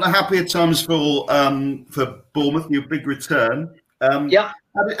moving on to happier times for Bournemouth, your big return. Yeah.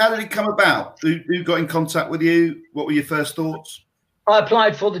 How did it come about? Who got in contact with you? What were your first thoughts? I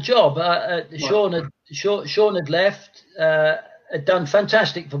applied for the job. Sean had left. Had done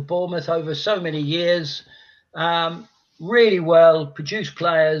fantastic for Bournemouth over so many years. Really well, produced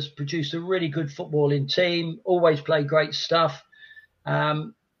players, produced a really good footballing team. Always played great stuff.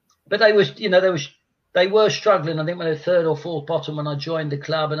 But they were struggling. I think when they were third or fourth bottom when I joined the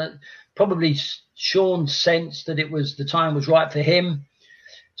club, and probably Sean sensed that the time was right for him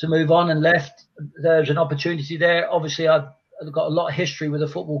to move on and left. There was an opportunity there. Obviously, I've got a lot of history with the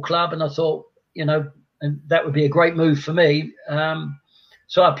football club, and I thought, and that would be a great move for me.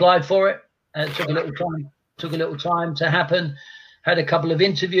 So I applied for it. It took a little time to happen. Had a couple of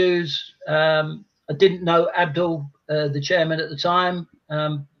interviews. I didn't know Abdul, the chairman at the time,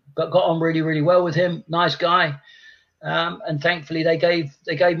 but got on really, really well with him. Nice guy. And thankfully they gave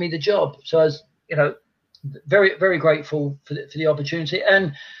me the job. So I was, very, very grateful for the opportunity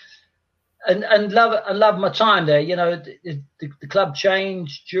and love my time there. The club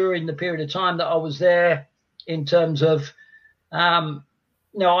changed during the period of time that I was there in terms of,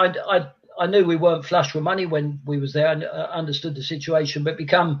 I knew we weren't flush with money when we was there. I understood the situation, but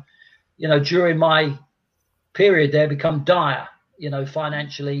during my period there, become dire,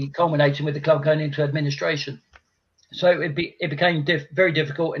 financially, culminating with the club going into administration. So it became very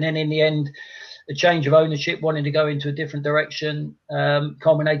difficult. And then in the end, a change of ownership, wanting to go into a different direction,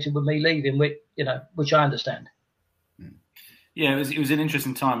 culminated with me leaving, which I understand. Yeah, it was an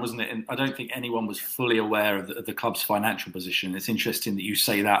interesting time, wasn't it? And I don't think anyone was fully aware of the club's financial position. It's interesting that you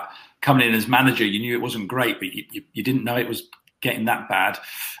say that. Coming in as manager, you knew it wasn't great, but you didn't know it was getting that bad.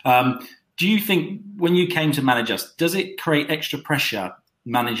 Do you think when you came to manage us, does it create extra pressure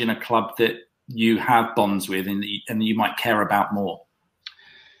managing a club that you have bonds with and that you might care about more?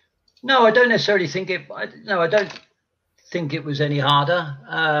 No, I don't necessarily think it. I don't think it was any harder.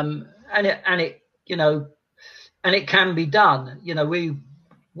 And it can be done.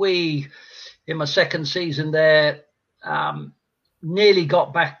 We in my second season there nearly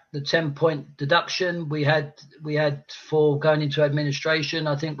got back the 10-point deduction we had for going into administration.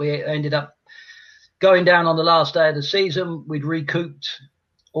 I think we ended up going down on the last day of the season. We'd recouped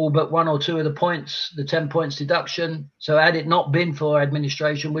all but one or two of the points, the 10 points deduction. So had it not been for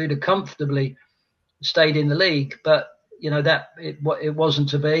administration, we would have comfortably stayed in the league. But that it wasn't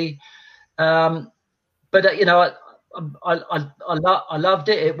to be. But I loved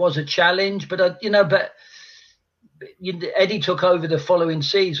it. It was a challenge, but Eddie took over the following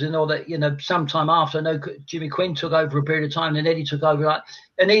season, or that sometime after. I know Jimmy Quinn took over a period of time, and Eddie took over.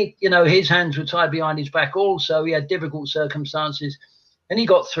 And he, his hands were tied behind his back. Also, he had difficult circumstances, and he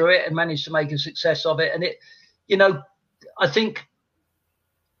got through it and managed to make a success of it. And it, I think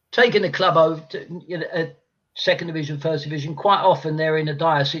taking the club over to, second division, first division, quite often they're in a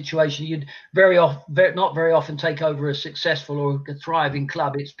dire situation. You'd not very often take over a successful or a thriving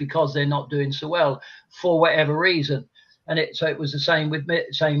club. It's because they're not doing so well for whatever reason. And so it was the same with me.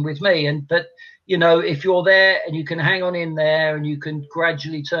 But if you're there and you can hang on in there and you can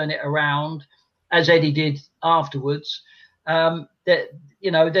gradually turn it around, as Eddie did afterwards, then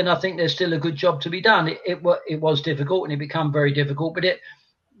I think there's still a good job to be done. It was difficult and it became very difficult, but if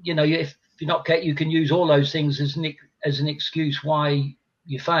you're not, you can use all those things as an excuse why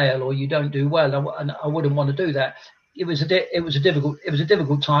you fail or you don't do well, and I wouldn't want to do that. It was a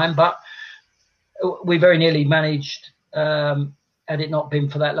difficult time, but we very nearly managed, had it not been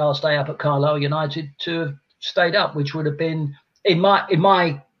for that last day up at Carlisle United, to have stayed up, which would have been, in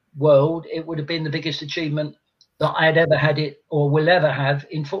my world, it would have been the biggest achievement that I had ever had it or will ever have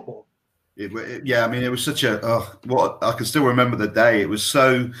in football. It was such I can still remember the day. It was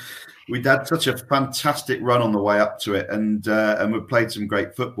we'd had such a fantastic run on the way up to it, and we played some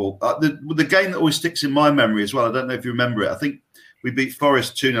great football. The game that always sticks in my memory as well, I don't know if you remember it, I think we beat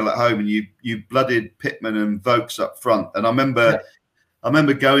Forest 2-0 at home, and you blooded Pittman and Vokes up front. And I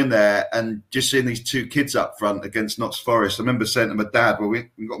remember going there and just seeing these two kids up front against Notts Forest. I remember saying to my dad, well, we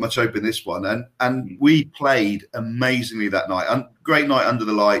haven't got much hope in this one. And we played amazingly that night. Great night under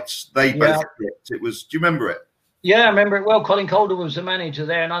the lights. They both flipped. It was, do you remember it? Yeah, I remember it well. Colin Calder was the manager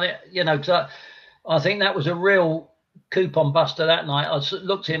there. And I think that was a real coupon buster that night. I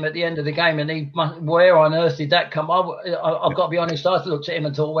looked at him at the end of the game and where on earth did that come? I've got to be honest, I looked at him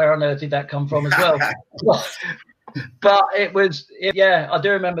and thought, where on earth did that come from as well? But it was, I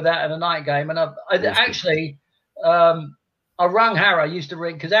do remember that at a night game. And I rang Harry. I used to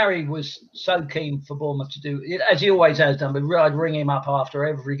ring, because Harry was so keen for Bournemouth to do, as he always has done, but I'd ring him up after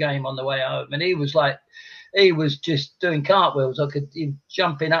every game on the way home. And he was just doing cartwheels. He was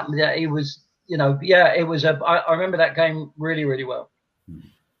jumping up and down. He was, I remember that game really, really well.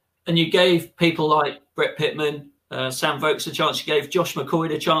 And you gave people like Brett Pittman, Sam Vokes a chance. You gave Josh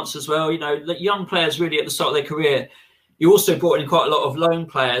McCoy a chance as well. Young players really at the start of their career. You also brought in quite a lot of loan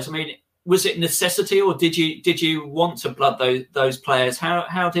players. I mean, was it necessity, or did you want to blood those players?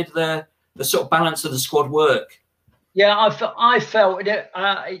 How did the sort of balance of the squad work? Yeah, I felt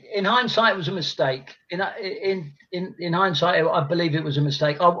in hindsight it was a mistake. In hindsight, I believe it was a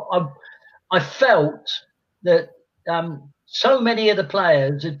mistake. I felt that so many of the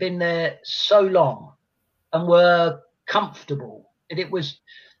players had been there so long and were comfortable, and it was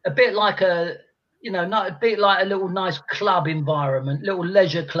a bit like a little nice club environment, little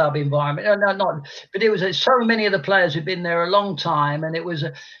leisure club environment. But it was so many of the players had been there a long time, and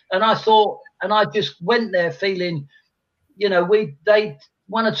I just went there feeling,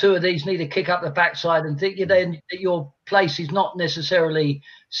 one or two of these need to kick up the backside and think that your place is not necessarily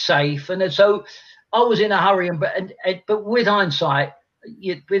safe. And so I was in a hurry, but with hindsight,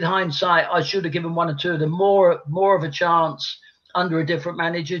 I should have given one or two of them more of a chance under a different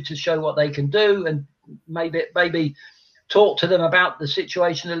manager to show what they can do, and maybe talk to them about the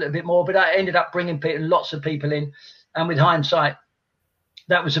situation a little bit more. But I ended up bringing lots of people in, and with hindsight,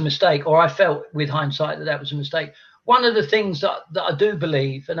 that was a mistake, or I felt with hindsight that was a mistake. One of the things that I do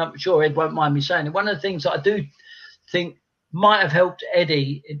believe, and I'm sure Ed won't mind me saying it, one of the things that I do think might have helped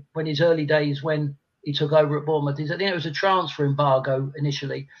Eddie when his early days when he took over at Bournemouth is, I think it was a transfer embargo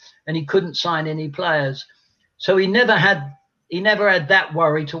initially, and he couldn't sign any players. So he never had that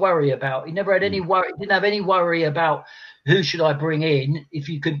worry to worry about. He never had any worry. He didn't have any worry about who should I bring in. If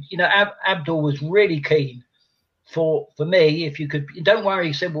you could, Abdul was really keen for me. If you could, don't worry.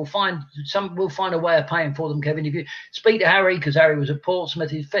 He said, we'll find a way of paying for them, Kevin. If you speak to Harry, because Harry was at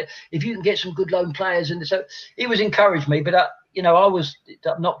Portsmouth, if you can get some good loan players, and so he was encouraged me. But I was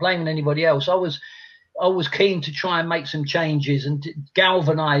not blaming anybody else. I was keen to try and make some changes and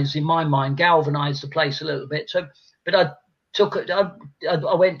galvanise the place a little bit. So, but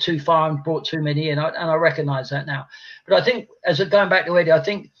I went too far and brought too many in, and I recognise that now. But I think, going back to Eddie, I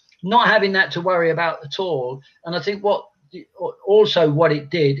think not having that to worry about at all, and I think what it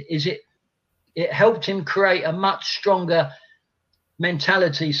did is it helped him create a much stronger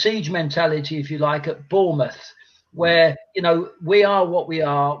mentality, siege mentality, if you like, at Bournemouth, where we are what we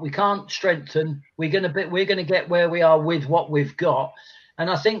are. We can't strengthen. We're going to get where we are with what we've got,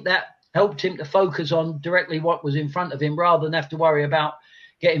 and I think that helped him to focus on directly what was in front of him, rather than have to worry about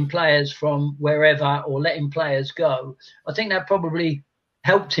getting players from wherever or letting players go. I think that probably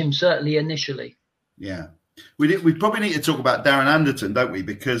helped him, certainly initially. Yeah, we probably need to talk about Darren Anderton, don't we?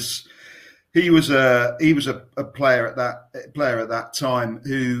 Because he was a player at that time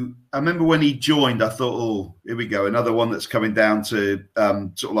who, I remember when he joined, I thought, oh, here we go, another one that's coming down to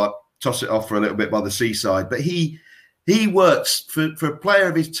sort of like toss it off for a little bit by the seaside. But he works for a player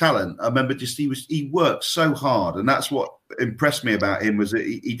of his talent. I remember he worked so hard, and that's what impressed me about him, was that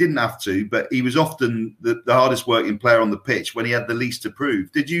he didn't have to, but he was often the hardest working player on the pitch when he had the least to prove.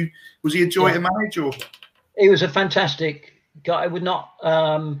 Was he a joy to manage? Or he was a fantastic guy. Would not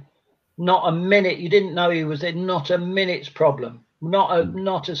a minute. You didn't know he was there. Not a minute's problem.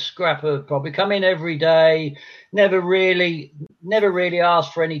 Not a scrap of problem. Come in every day. Never really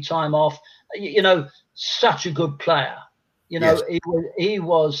asked for any time off. Such a good player. You know, Yes. he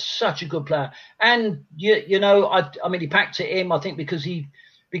was such a good player, and you know, I mean, he packed it in. I think because he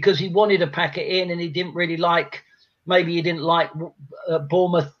wanted to pack it in, and he didn't really like. Maybe he didn't like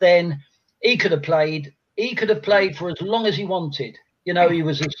Bournemouth then. He could have played. He could have played for as long as he wanted. You know, he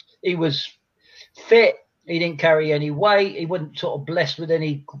was fit. He didn't carry any weight. He wasn't sort of blessed with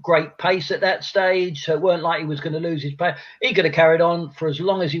any great pace at that stage. So it weren't like he was going to lose his pace. He could have carried on for as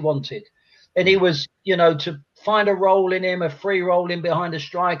long as he wanted. And he was, you know, to find a role in him, a free role in behind a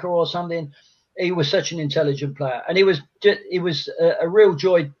striker or something. He was such an intelligent player. And he was a real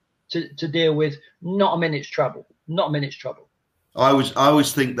joy to deal with. Not a minute's trouble. Not a minute's trouble. I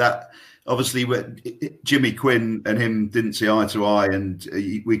always think that obviously Jimmy Quinn and him didn't see eye to eye, and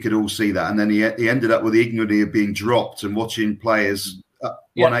we could all see that. And then he ended up with the ignominy of being dropped and watching players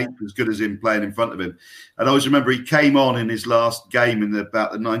 1/8 as good as him playing in front of him. And I always remember he came on in his last game in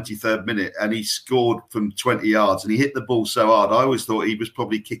about the 93rd minute, and he scored from 20 yards, and he hit the ball so hard. I always thought he was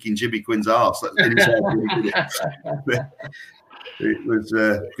probably kicking Jimmy Quinn's arse. It was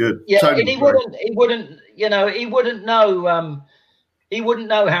good. Yeah, totally and he wouldn't know. He wouldn't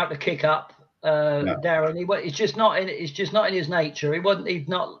know how to kick up, Darren. It's just not in his nature. It's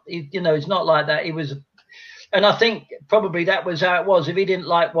not like that. He was, and I think probably that was how it was. If he didn't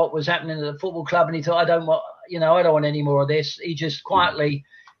like what was happening at the football club, and he thought, I don't want any more of this, he just quietly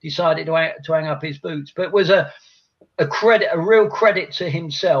decided to hang up his boots. But it was a real credit to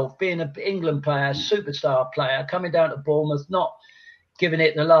himself, being an England player, superstar player, coming down to Bournemouth, not giving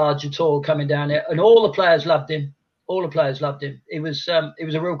it the large at all, coming down there, and all the players loved him. All the players loved him. It was a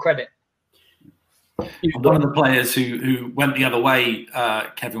real credit. One of the players who went the other way,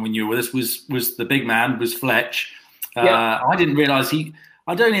 Kevin, when you were with us, was the big man, was Fletch. I didn't realise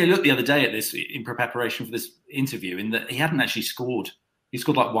I'd only looked the other day at this in preparation for this interview, in that he hadn't actually scored. He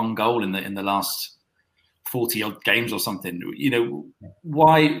scored like one goal in the last 40 odd games or something. You know,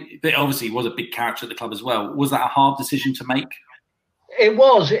 why? But obviously, he was a big character at the club as well. Was that a hard decision to make? It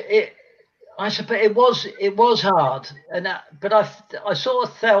was. I suppose it was hard, but I sort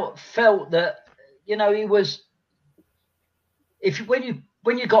of felt that, you know, he was. When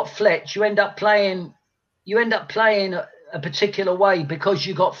you got Fletch, you end up playing a particular way because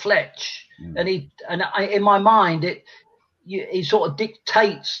you got Fletch, and in my mind he sort of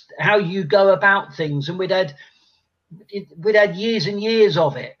dictates how you go about things, and we'd had years and years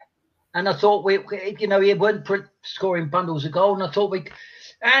of it, and I thought he weren't scoring bundles of gold, and I thought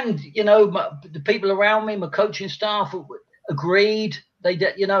the people around me, my coaching staff, agreed. They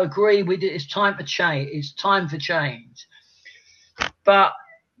agreed. It's time for change. It's time for change. But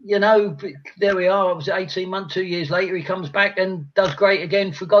there we are. It was 18 months, 2 years later. He comes back and does great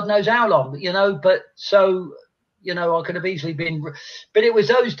again for God knows how long. But so I could have easily been. But it was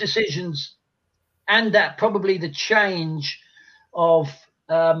those decisions, and that probably the change of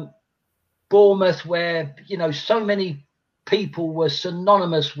Bournemouth, where so many people were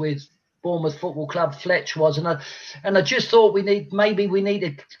synonymous with Bournemouth Football Club. Fletch was, and I just thought we need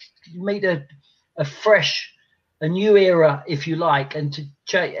a new era, if you like, and to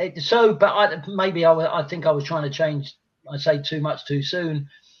change. So, but I think I was trying to change. I say too much too soon,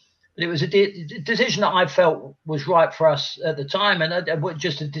 but it was a decision that I felt was right for us at the time, and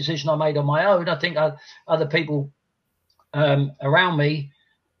just a decision I made on my own. I think other people around me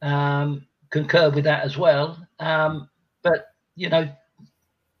concurred with that as well. But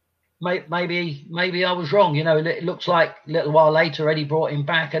maybe I was wrong. It looks like a little while later Eddie brought him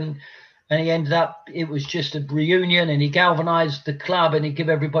back, and he ended up, it was just a reunion, and he galvanised the club, and he gave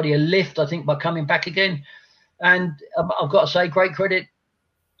everybody a lift, I think, by coming back again. And I've got to say, great credit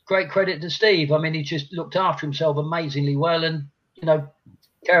to Steve. I mean, he just looked after himself amazingly well, and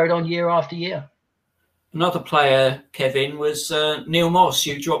carried on year after year. Another player, Kevin, was Neil Moss.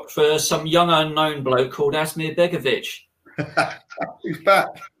 You dropped for some young unknown bloke called Asmir Begovic. He's back.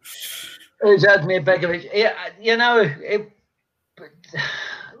 Who's Asmir Begovic? Yeah,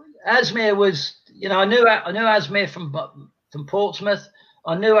 Asmir was, I knew Asmir from Portsmouth.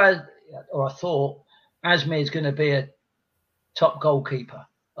 I thought Asmir is going to be a top goalkeeper.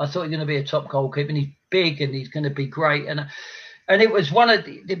 I thought he was going to be a top goalkeeper, and he's big and he's going to be great. And it was one of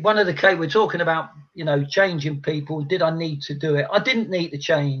the case we're talking about, changing people. Did I need to do it? I didn't need to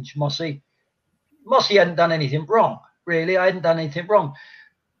change Mossy. Mossy hadn't done anything wrong, really. I hadn't done anything wrong.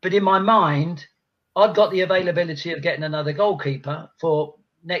 But in my mind, I'd got the availability of getting another goalkeeper for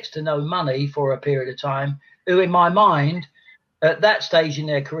next to no money for a period of time, who in my mind, at that stage in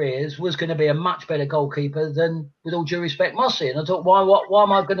their careers, was going to be a much better goalkeeper than, with all due respect, Mossy. And I thought, why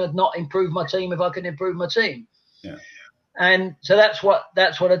am I going to not improve my team if I can improve my team? Yeah. And so that's what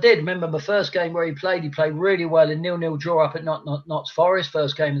I did. Remember my first game where he played really well in 0-0 draw up at Notts Forest,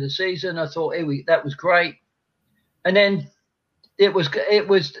 first game of the season. I thought that was great. And then it was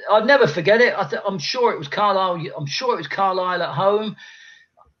I'd never forget it. I'm sure it was Carlisle. I'm sure it was Carlisle at home.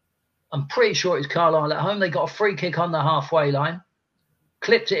 I'm pretty sure it was Carlisle at home. They got a free kick on the halfway line,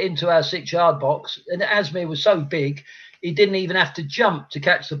 clipped it into our 6-yard box, and Asmir was so big he didn't even have to jump to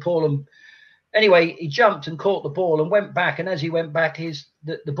catch the ball. And anyway, he jumped and caught the ball and went back. And as he went back,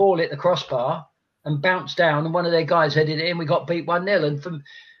 the ball hit the crossbar and bounced down, and one of their guys headed it in. We got beat 1-0, and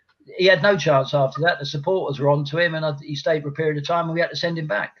he had no chance after that. The supporters were on to him, and he stayed for a period of time, and we had to send him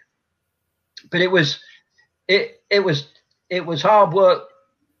back. But it was hard work.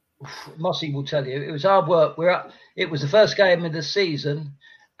 Mossy will tell you it was hard work. It was the first game of the season,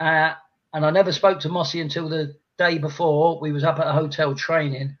 and I never spoke to Mossy until the day before. We was up at a hotel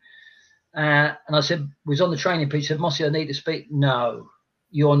training, and I said, we was on the training pitch. Said, Mossy, I need to speak. No,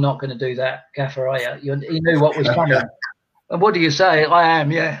 you're not going to do that, Gaffer, are you? He knew what was coming. And what do you say? I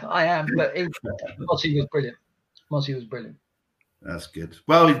am. But Mossy was brilliant. Mossy was brilliant. That's good.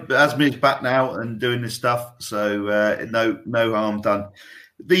 Well, Asmir's back now and doing this stuff, so no harm done.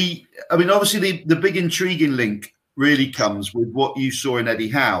 Obviously the big intriguing link really comes with what you saw in Eddie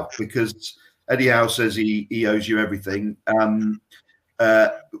Howe, because Eddie Howe says he owes you everything.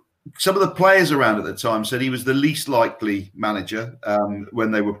 Some of the players around at the time said he was the least likely manager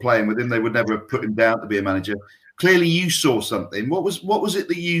when they were playing with him. They would never have put him down to be a manager. Clearly, you saw something. What was it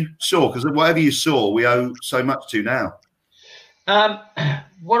that you saw? Because whatever you saw, we owe so much to now.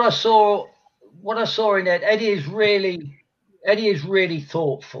 What I saw in Eddie is really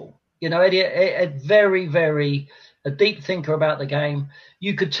thoughtful. You know, Eddie, a very, very a deep thinker about the game.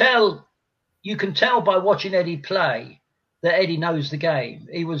 You can tell by watching Eddie play that Eddie knows the game.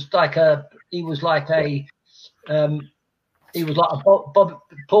 He was like a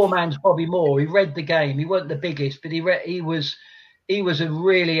poor man's Bobby Moore. He read the game. He wasn't the biggest, but he was a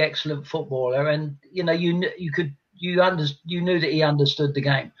really excellent footballer. And you know, you knew that he understood the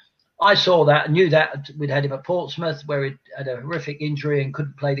game. I saw that and knew that. We'd had him at Portsmouth, where he had a horrific injury and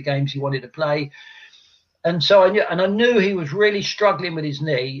couldn't play the games he wanted to play. And so I knew he was really struggling with his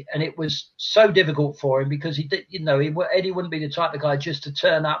knee, and it was so difficult for him because Eddie wouldn't be the type of guy just to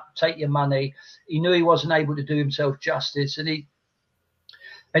turn up, take your money. He knew he wasn't able to do himself justice, and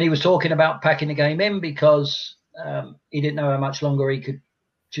he was talking about packing the game in because he didn't know how much longer he could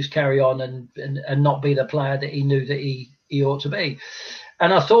just carry on and not be the player that he knew that he ought to be.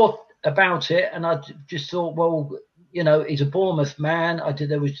 And I thought about it, and I just thought, well, you know, he's a Bournemouth man.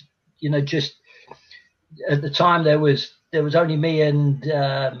 There was, you know, just at the time there was only me and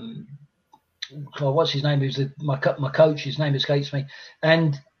what's his name? Who's my coach? His name escapes me.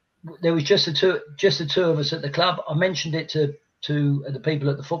 And there was just the two of us at the club. I mentioned it to the people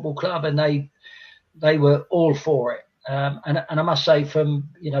at the football club, and they were all for it. And I must say, from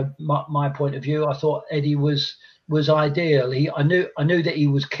my point of view, I thought Eddie was ideal. I knew that he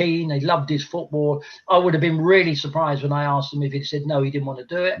was keen. He loved his football. I would have been really surprised when I asked him if he said no, he didn't want to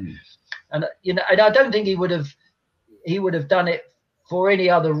do it. And and I don't think he would have done it for any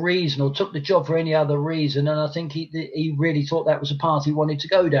other reason or took the job for any other reason. And I think he really thought that was a path he wanted to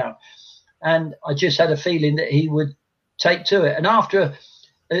go down. And I just had a feeling that he would take to it. And after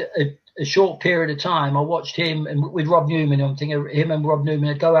a short period of time, I watched him and with Rob Newman. I'm thinking him and Rob Newman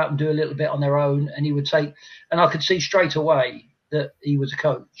would go out and do a little bit on their own, and he would take. And I could see straight away that he was a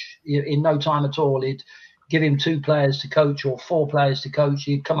coach. In no time at all, he'd give him 2 players to coach or 4 players to coach.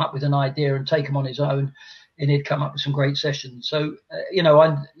 He'd come up with an idea and take them on his own, and he'd come up with some great sessions. So I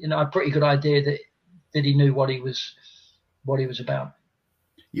had a pretty good idea that he knew what he was about.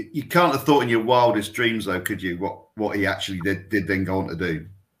 You can't have thought in your wildest dreams, though, could you? What he actually did then go on to do.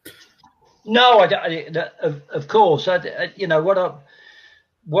 No, of course.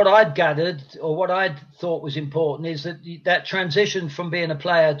 What I'd gathered or what I'd thought was important is that transition from being a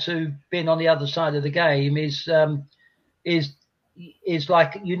player to being on the other side of the game is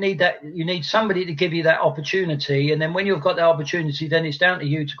like you need somebody to give you that opportunity, and then when you've got that opportunity, then it's down to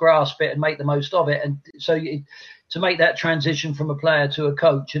you to grasp it and make the most of it. And so to make that transition from a player to a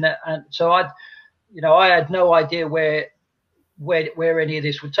coach, and so I had no idea where any of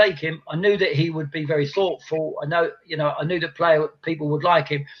this would take him. I knew that he would be very thoughtful. I knew that people would like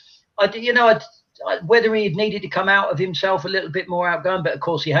him. Whether he needed to come out of himself a little bit more outgoing, but of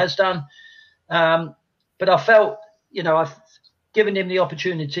course he has done. But I felt, I've given him the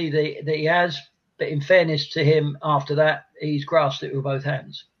opportunity that he has. But in fairness to him, after that, he's grasped it with both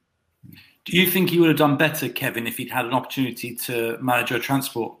hands. Do you think he would have done better, Kevin, if he'd had an opportunity to manage a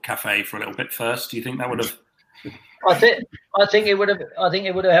transport cafe for a little bit first? Do you think that would have I think it would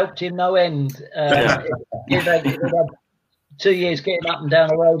have helped him no end. If they'd had 2 years getting up and down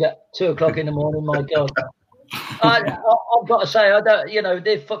the road at 2:00 in the morning. My God. I've got to say, I don't. You know,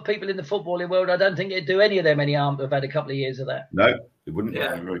 people in the footballing world, I don't think it'd do any of them any harm to have had a couple of years of that. No, it wouldn't.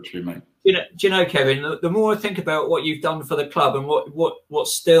 Yeah, very true, mate. Do you know, Kevin? The more I think about what you've done for the club and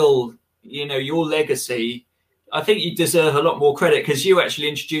what's still, you know, your legacy, I think you deserve a lot more credit because you actually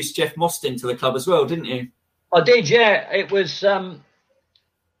introduced Jeff Mostyn to the club as well, didn't you? I did, yeah. It was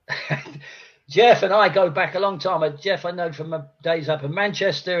Jeff and I go back a long time. Jeff, I know from my days up in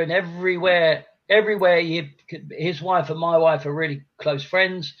Manchester and everywhere. His wife and my wife are really close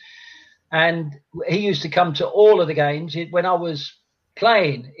friends, and he used to come to all of the games. When I was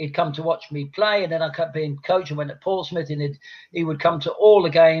playing, he'd come to watch me play, and then I kept being coach and went to Portsmouth, and he would come to all the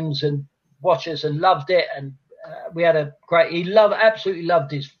games and watch us and loved it. And we had a great. He absolutely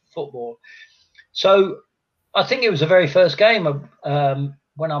loved his football. So I think it was the very first game of,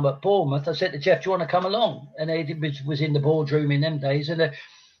 when I'm at Bournemouth. I said to Jeff, "Do you want to come along?" And he was in the boardroom in them days,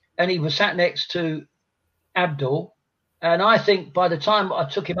 and he was sat next to Abdul. And I think by the time I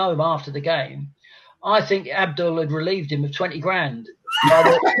took him home after the game, I think Abdul had relieved him of 20 grand by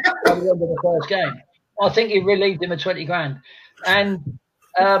the end of the first game. I think he relieved him of 20 grand. And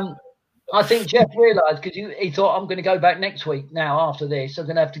I think Jeff realised, because he thought, I'm going to go back next week now after this. I'm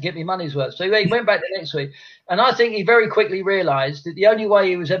going to have to get me money's worth. So he went back the next week. And I think he very quickly realised that the only way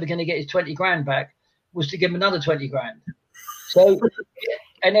he was ever going to get his 20 grand back was to give him another 20 grand. So...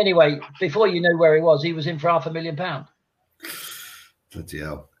 And anyway, before you knew where he was in for £500,000. Bloody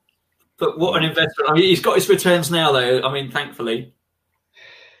hell. But what an investment. I mean, he's got his returns now, though. I mean, thankfully.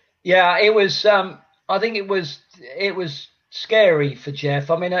 Yeah, it was, I think it was scary for Jeff.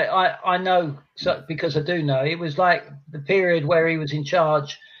 I mean, I know, because I do know, it was like the period where he was in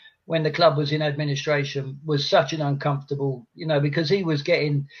charge when the club was in administration was such an uncomfortable, you know, because he was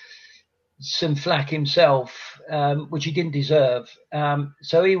getting some flack himself, which he didn't deserve.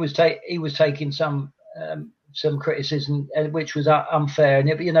 So he was taking some criticism, which was unfair. And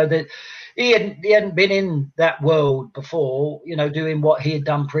you know that he hadn't been in that world before, you know, doing what he had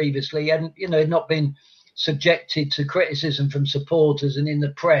done previously, and you know, had not been subjected to criticism from supporters and in the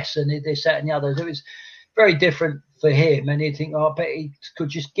press and this, that, and the other. It was very different for him, and he'd think, I bet he could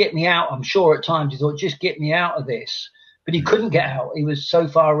just get me out. I'm sure at times he thought, just get me out of this. But he couldn't get out. He was so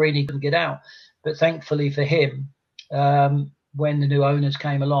far in, he couldn't get out. But thankfully for him, when the new owners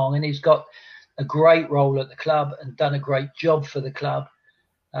came along, and he's got a great role at the club and done a great job for the club,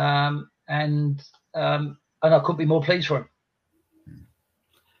 and I couldn't be more pleased for him.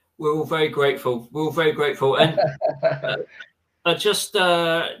 We're all very grateful. And just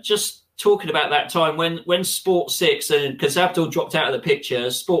talking about that time when Sport 6, and because Abdul dropped out of the picture,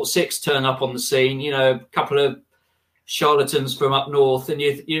 Sport 6 turned up on the scene. You know, a couple of charlatans from up north, and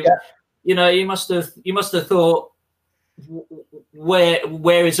you know, you must have thought,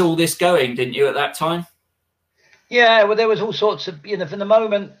 where is all this going, didn't you, at that time? Yeah, well, there was all sorts of, you know, from the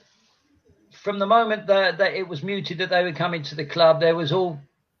moment that it was mooted that they were coming to the club, there was all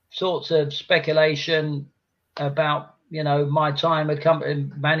sorts of speculation about, you know, my time had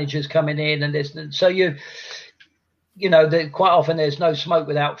come, managers coming in and this. So you know, quite often there's no smoke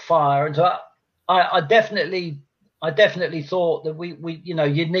without fire, and so I definitely thought that we you know,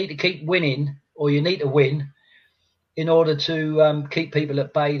 you need to keep winning, or you need to win in order to keep people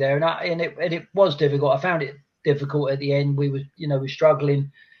at bay there. And it was difficult. I found it difficult at the end. We were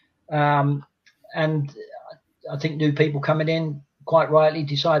struggling, and I think new people coming in quite rightly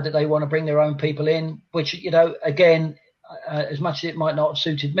decide that they want to bring their own people in, which, you know, again, as much as it might not have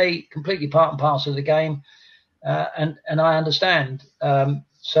suited me, completely part and parcel of the game, and I understand.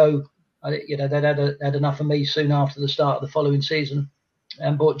 So. You know, they'd had enough of me soon after the start of the following season,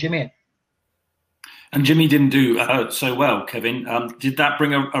 and brought Jimmy in. And Jimmy didn't do so well, Kevin. Did that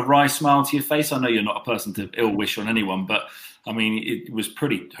bring a wry smile to your face? I know you're not a person to ill wish on anyone, but I mean, it was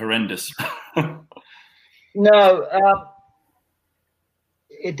pretty horrendous. No,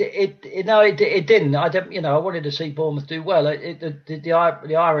 it didn't. I don't. You know, I wanted to see Bournemouth do well.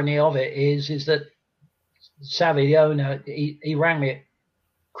 The irony of it is that Savvy, the owner, he rang me at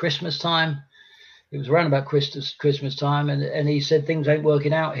Christmas time. It was around about Christmas time, and he said, things ain't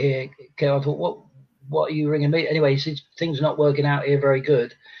working out here. Okay, I thought, what are you ringing me? Anyway, he said, things are not working out here very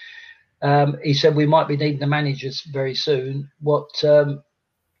good. He said, we might be needing the managers very soon. What do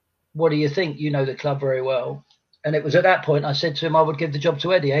you think? You know the club very well. And it was at that point I said to him I would give the job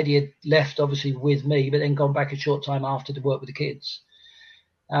to Eddie. Eddie had left obviously with me, but then gone back a short time after to work with the kids.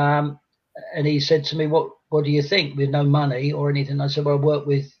 And he said to me, what do you think, with no money or anything? I said, well,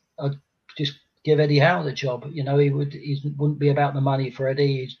 I give Eddie Howe the job. You know, he wouldn't be about the money for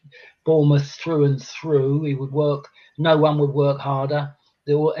Eddie. He's Bournemouth through and through. He would work. No one would work harder.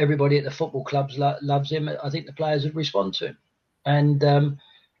 Everybody at the football clubs loves him. I think the players would respond to him, and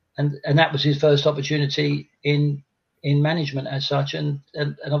that was his first opportunity in management as such, and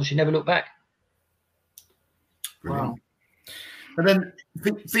obviously never looked back. Brilliant. Wow. And then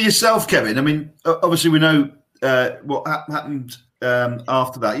for yourself, Kevin, I mean, obviously we know what happened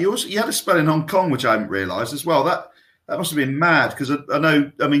after that. You had a spell in Hong Kong, which I hadn't realised as well. That must have been mad, because I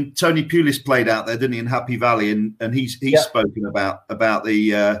know. I mean, Tony Pulis played out there, didn't he, in Happy Valley, and he's spoken about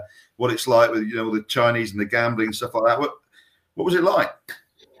the what it's like with the Chinese and the gambling and stuff like that. What was it like?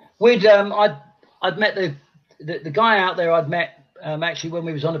 I'd met the guy out there. I'd met actually when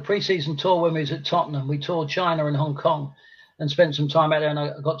we was on a pre-season tour when we was at Tottenham. We toured China and Hong Kong and spent some time out there, and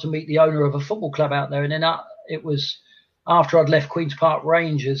I got to meet the owner of a football club out there. And then it was after I'd left Queen's Park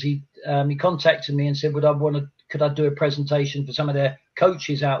Rangers, he contacted me and said, could I do a presentation for some of their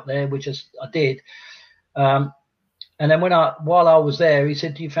coaches out there, which I did. And then while I was there, he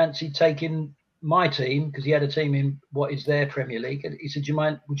said, do you fancy taking my team? Because he had a team in what is their Premier League. And he said,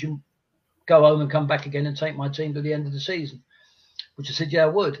 would you go home and come back again and take my team to the end of the season? Which I said, yeah, I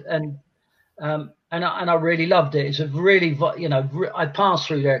would. And I really loved it. It's a really, I passed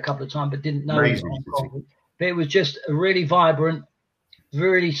through there a couple of times, but didn't know it. But it was just a really vibrant,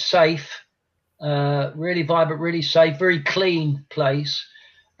 really safe, really vibrant, really safe, very clean place.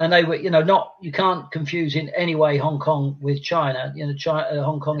 And they were, you can't confuse in any way Hong Kong with China.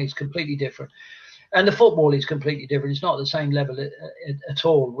 Hong Kong is completely different. And the football is completely different. It's not the same level at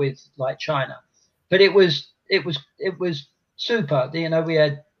all with like China. But it was super. We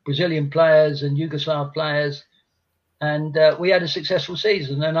had Brazilian players and Yugoslav players, and we had a successful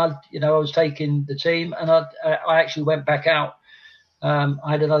season. And I was taking the team, and I actually went back out. I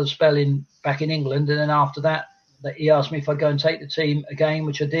had another spell back in England, and then after that he asked me if I'd go and take the team again,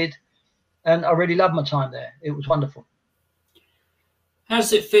 which I did, and I really loved my time there. It was wonderful. How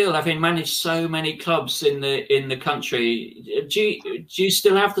does it feel having managed so many clubs in the country? Do you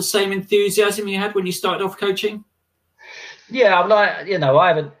still have the same enthusiasm you had when you started off coaching? Yeah, I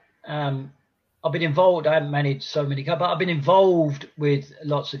haven't. I've been involved. I haven't managed so many clubs, but I've been involved with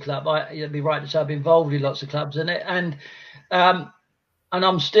lots of clubs. It'd be right to say I've been involved with lots of clubs in it, and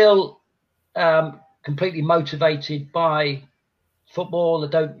I'm still completely motivated by football. I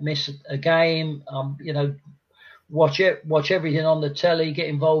don't miss a game. Watch everything on the telly. Get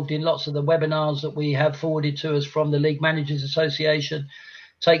involved in lots of the webinars that we have forwarded to us from the League Managers Association.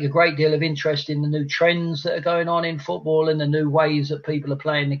 Take a great deal of interest in the new trends that are going on in football and the new ways that people are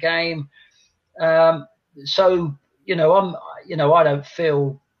playing the game. I don't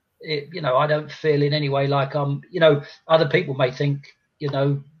feel it, I don't feel in any way like I'm, other people may think,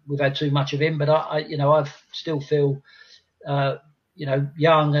 we've had too much of him, but I still feel,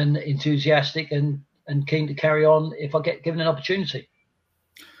 young and enthusiastic and keen to carry on if I get given an opportunity.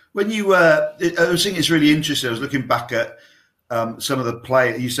 When I was thinking it's really interesting. I was looking back at some of the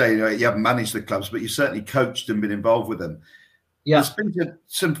players. You say you haven't managed the clubs, but you certainly coached and been involved with them. Yeah, there's been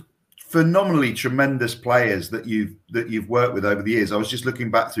some phenomenally tremendous players that you've worked with over the years. I was just looking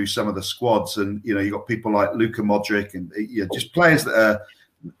back through some of the squads, and you got people like Luka Modric, and just players that are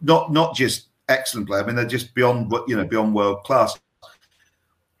not just excellent players. I mean, they're just beyond world class.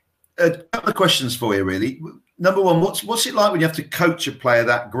 A couple of questions for you, really. Number one, what's it like when you have to coach a player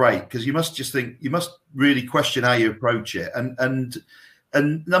that great? Because you must really question how you approach it. And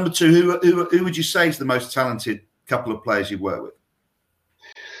number two, who would you say is the most talented couple of players you've worked with?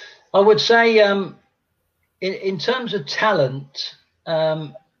 I would say, in terms of talent,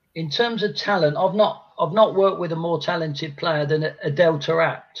 I've not worked with a more talented player than Adel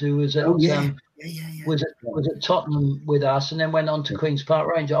Taarabt, who was at was at Tottenham with us, and then went on to Queen's Park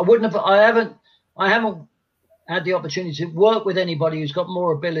Rangers. I haven't had the opportunity to work with anybody who's got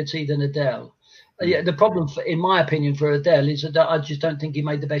more ability than Adel. The problem, in my opinion, for Adel is that I just don't think he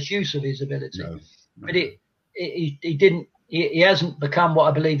made the best use of his ability. No. But he didn't. He hasn't become what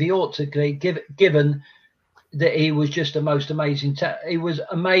I believe he ought to be, given that he was just the most amazing. He was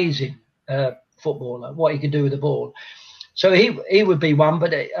amazing footballer, what he could do with the ball. So he would be one,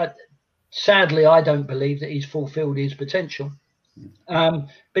 but sadly, I don't believe that he's fulfilled his potential.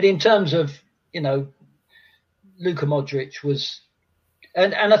 But in terms of, Luka Modric was,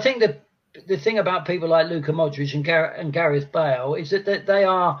 and I think that the thing about people like Luka Modric and Gareth Bale is that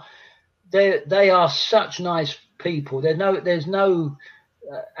they are such nice people. There's no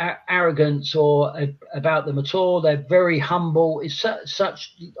arrogance or about them at all. They're very humble. It's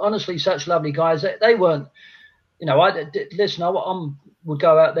such honestly such lovely guys. They weren't, I'm would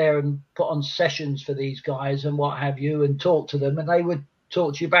go out there and put on sessions for these guys and what have you, and talk to them, and they would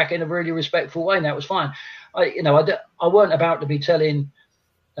talk to you back in a really respectful way, and that was fine. I weren't about to be telling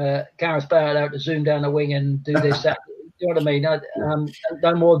Gareth Bale out to zoom down the wing and do this, that. You know what I mean?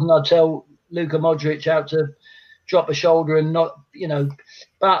 No more than I'd tell Luka Modric out to drop a shoulder and not,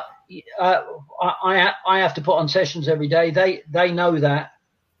 But I have to put on sessions every day. They know that,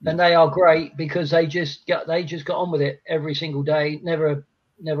 and they are great because they just got on with it every single day. Never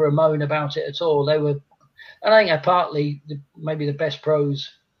a moan about it at all. They were, and I think partly maybe the best pros,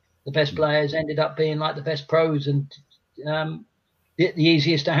 the best players ended up being like the best pros and the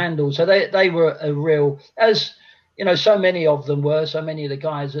easiest to handle. So they were a real, as so many of them were, so many of the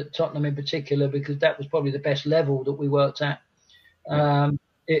guys at Tottenham in particular, because that was probably the best level that we worked at.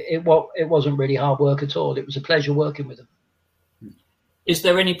 It wasn't really hard work at all. It was a pleasure working with them. Is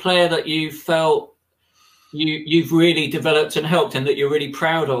there any player that you felt you've really developed and helped and that you're really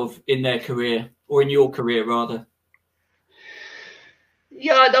proud of in their career, or in your career rather?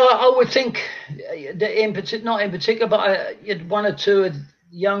 Yeah, I would think not in particular, but one or two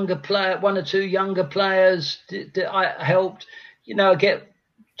younger players that I helped.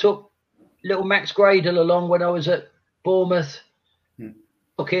 Took little Max Gradle along when I was at Bournemouth.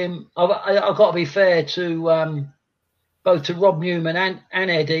 Took him. I've got to be fair to both to Rob Newman and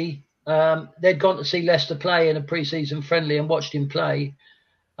Eddie. They'd gone to see Leicester play in a pre-season friendly and watched him play,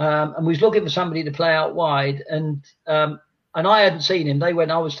 and we was looking for somebody to play out wide, and I hadn't seen him. They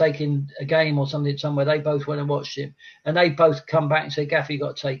went, I was taking a game or something somewhere. They both went and watched him, and they both come back and said, "Gaffy, you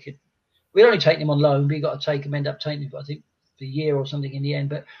got to take him." We'd only taken him on loan, but you got to take him. End up taking him, I think, for a year or something in the end.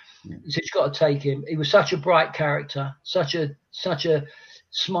 But he said, "You got to take him." He was such a bright character, such a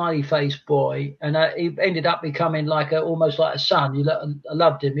smiley face boy, and he ended up becoming almost like a son. I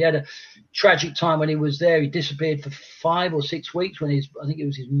loved him. He had a tragic time when he was there. He disappeared for 5 or 6 weeks when I think it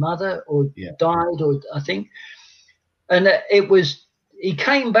was his mother died, or I think. And he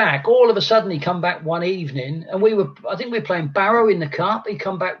came back. All of a sudden, he come back one evening, and I think we were playing Barrow in the Cup. He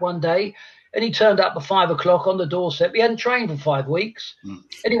come back one day, and he turned up at 5 o'clock on the doorstep. He hadn't trained for 5 weeks.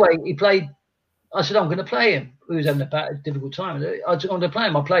 Anyway, he played. I said, I'm going to play him. He was having a difficult time. I was going to play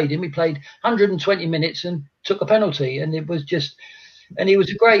him. I played him. He played 120 minutes and took a penalty. And it was and he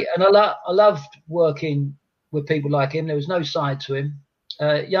was great. And I loved working with people like him. There was no side to him.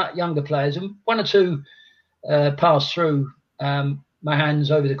 Younger players, and one or two passed through my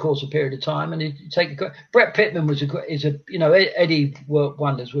hands over the course of a period of time. And Brett Pitman Eddie worked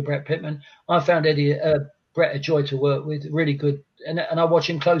wonders with Brett Pitman. I found Brett a joy to work with, really good. And I watch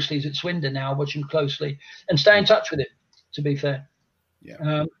him closely. He's at Swindon now. I watch him closely and stay in touch with him, to be fair.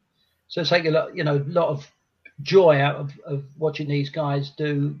 Yeah. So take a lot of joy out of watching these guys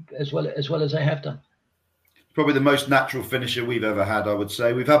do as well as they have done. Probably the most natural finisher we've ever had, I would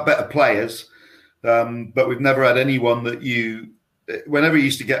say. We've had better players, but we've never had anyone that whenever he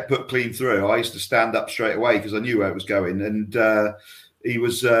used to get put clean through, I used to stand up straight away because I knew where it was going. And he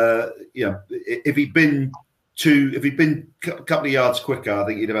was, if he'd been a couple of yards quicker, I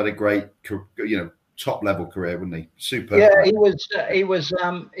think he'd have had a great, top level career, wouldn't he? Super. Yeah, he was,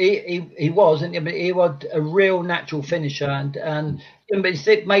 and he was a real natural finisher, and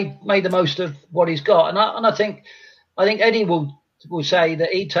made the most of what he's got. And I think Eddie will say that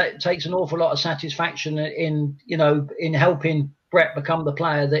he takes an awful lot of satisfaction in helping Brett become the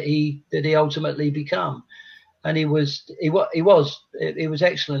player that he ultimately become. And he was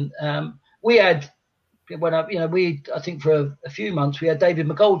excellent. We had. I think for a few months we had David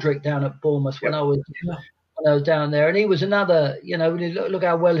McGoldrick down at Bournemouth when I was down there, and he was another. Look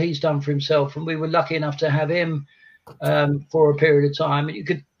how well he's done for himself, and we were lucky enough to have him for a period of time. And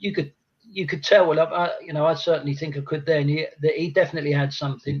you could tell. Well, I certainly think I could then that he definitely had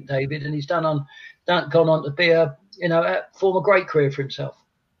something, David, and he's gone on to be form a great career for himself.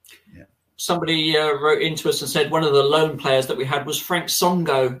 Yeah. Somebody wrote into us and said one of the loan players that we had was Frank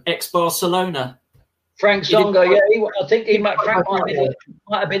Songo, ex-Barcelona. Frank Songo, I think Frank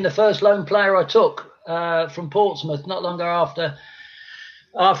might have been the first loan player I took from Portsmouth not long after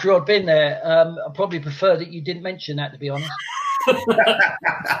I'd been there. I probably prefer that you didn't mention that, to be honest.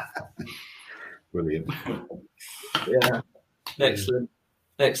 Brilliant. Yeah, excellent.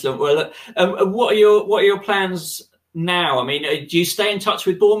 Well, what are your plans now? I mean, do you stay in touch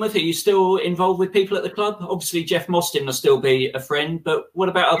with Bournemouth? Are you still involved with people at the club? Obviously, Jeff Mostyn must still be a friend, but what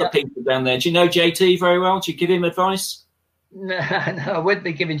about other people down there? Do you know JT very well? Do you give him advice? No, I wouldn't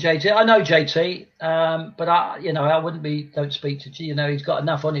be giving JT. I know JT, but I wouldn't be. Don't speak to. He's got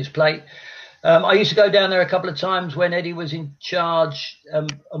enough on his plate. I used to go down there a couple of times when Eddie was in charge and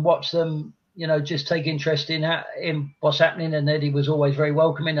watch them just take interest in what's happening. And Eddie was always very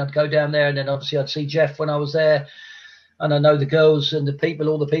welcoming. I'd go down there, and then obviously I'd see Jeff when I was there, and I know the girls and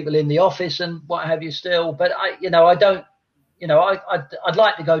all the people in the office and what have you still. But I don't. I'd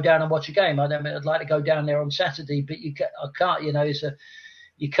like to go down and watch a game. I'd like to go down there on Saturday, but I can't.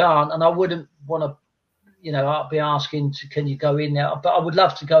 You can't, and I wouldn't want to. I'll be asking, can you go in there? But I would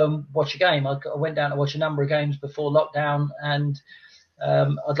love to go and watch a game. I went down to watch a number of games before lockdown, and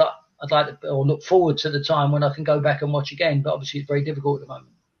I'd like to, or look forward to the time when I can go back and watch again. But obviously, it's very difficult at the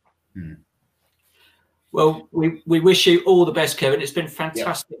moment. Mm. Well, we wish you all the best, Kevin. It's been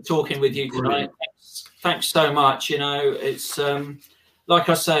fantastic talking with you tonight. Thanks so much. It's like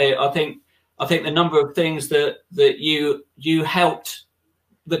I say, I think the number of things that you helped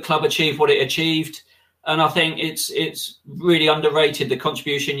the club achieve what it achieved, and I think it's really underrated, the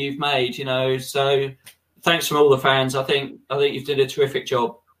contribution you've made. So thanks from all the fans. I think you've done a terrific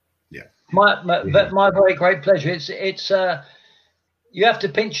job. Yeah, my very great pleasure. It's you have to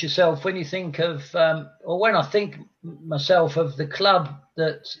pinch yourself when you think of, or when I think myself of the club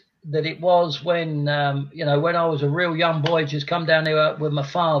that it was when when I was a real young boy, just come down here with my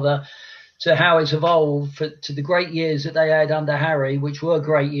father, to how it's evolved to the great years that they had under Harry, which were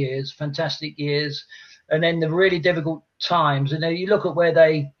great years, fantastic years, and then the really difficult times. And then you look at where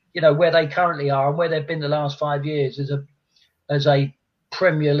they currently are and where they've been the last 5 years as a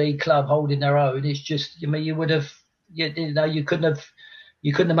Premier League club holding their own. It's just, you would have, you couldn't have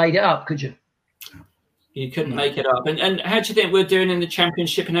made it up, could you? You couldn't make it up. And how do you think we're doing in the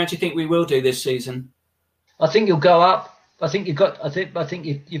Championship, and how do you think we will do this season? I think you'll go up. I think you've got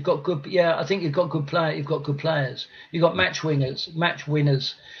good. Yeah, I think you've got good players. You've got good players. You've got match winners.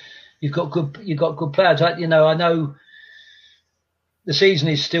 You've got good players. I know the season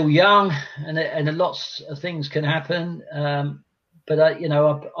is still young, and lots of things can happen. But I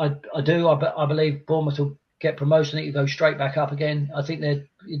believe Bournemouth will get promotion. I think you go straight back up again. I think they're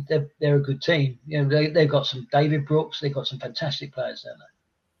a good team. They've got some David Brooks. They've got some fantastic players down there.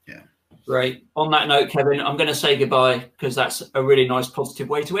 Yeah. Great. On that note, Kevin, I'm going to say goodbye, because that's a really nice, positive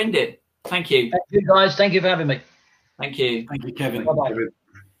way to end it. Thank you. Thank you, guys. Thank you for having me. Thank you. Thank you, Kevin. Bye-bye.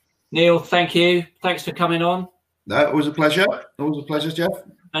 Neil, thank you. Thanks for coming on. That was a pleasure. Always a pleasure, Jeff.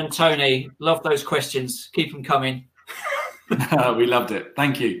 And Tony, love those questions. Keep them coming. We loved it.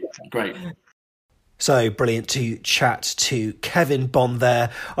 Thank you. Great. So brilliant to chat to Kevin Bond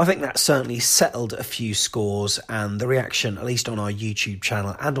there. I think that certainly settled a few scores, and the reaction, at least on our YouTube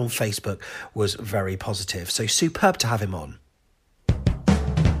channel and on Facebook, was very positive. So superb to have him on.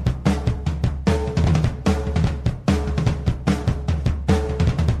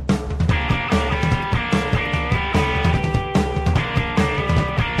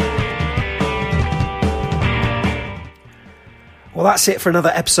 Well, that's it for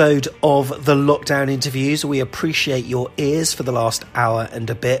another episode of the Lockdown Interviews. We appreciate your ears for the last hour and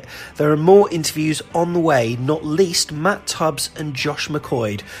a bit. There are more interviews on the way, not least Matt Tubbs and Josh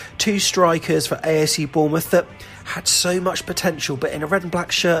McCoy, two strikers for AFC Bournemouth that had so much potential, but in a red and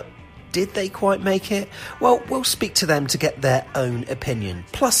black shirt, did they quite make it? Well, we'll speak to them to get their own opinion.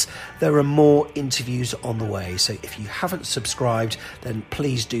 Plus, there are more interviews on the way. So if you haven't subscribed, then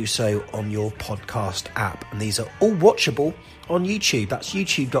please do so on your podcast app. And these are all watchable on YouTube. That's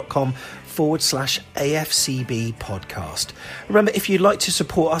youtube.com/AFCB podcast. Remember, if you'd like to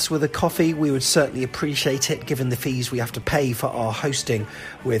support us with a coffee, we would certainly appreciate it, given the fees we have to pay for our hosting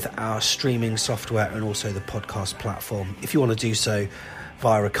with our streaming software and also the podcast platform. If you want to do so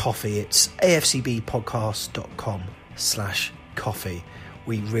via a coffee, it's afcbpodcast.com/coffee.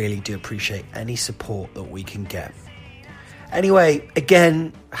 We really do appreciate any support that we can get. Anyway,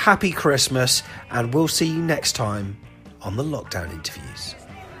 again, happy Christmas, and we'll see you next time on the Lockdown Interviews.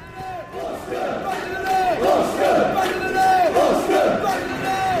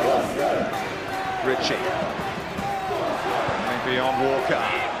 Ritchie. Maybe on Walker.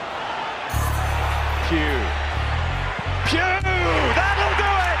 Pugh. That'll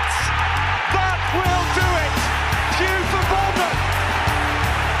do it! That will do it! Pugh for Bournemouth!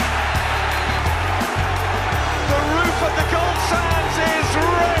 The roof of the Gold Sands is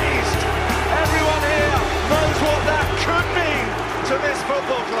raised! Everyone here knows what that could mean to this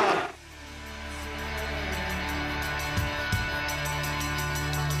football club.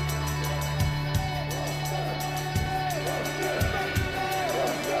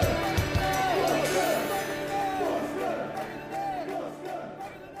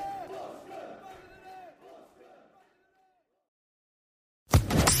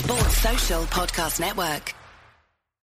 Sports Social Podcast Network.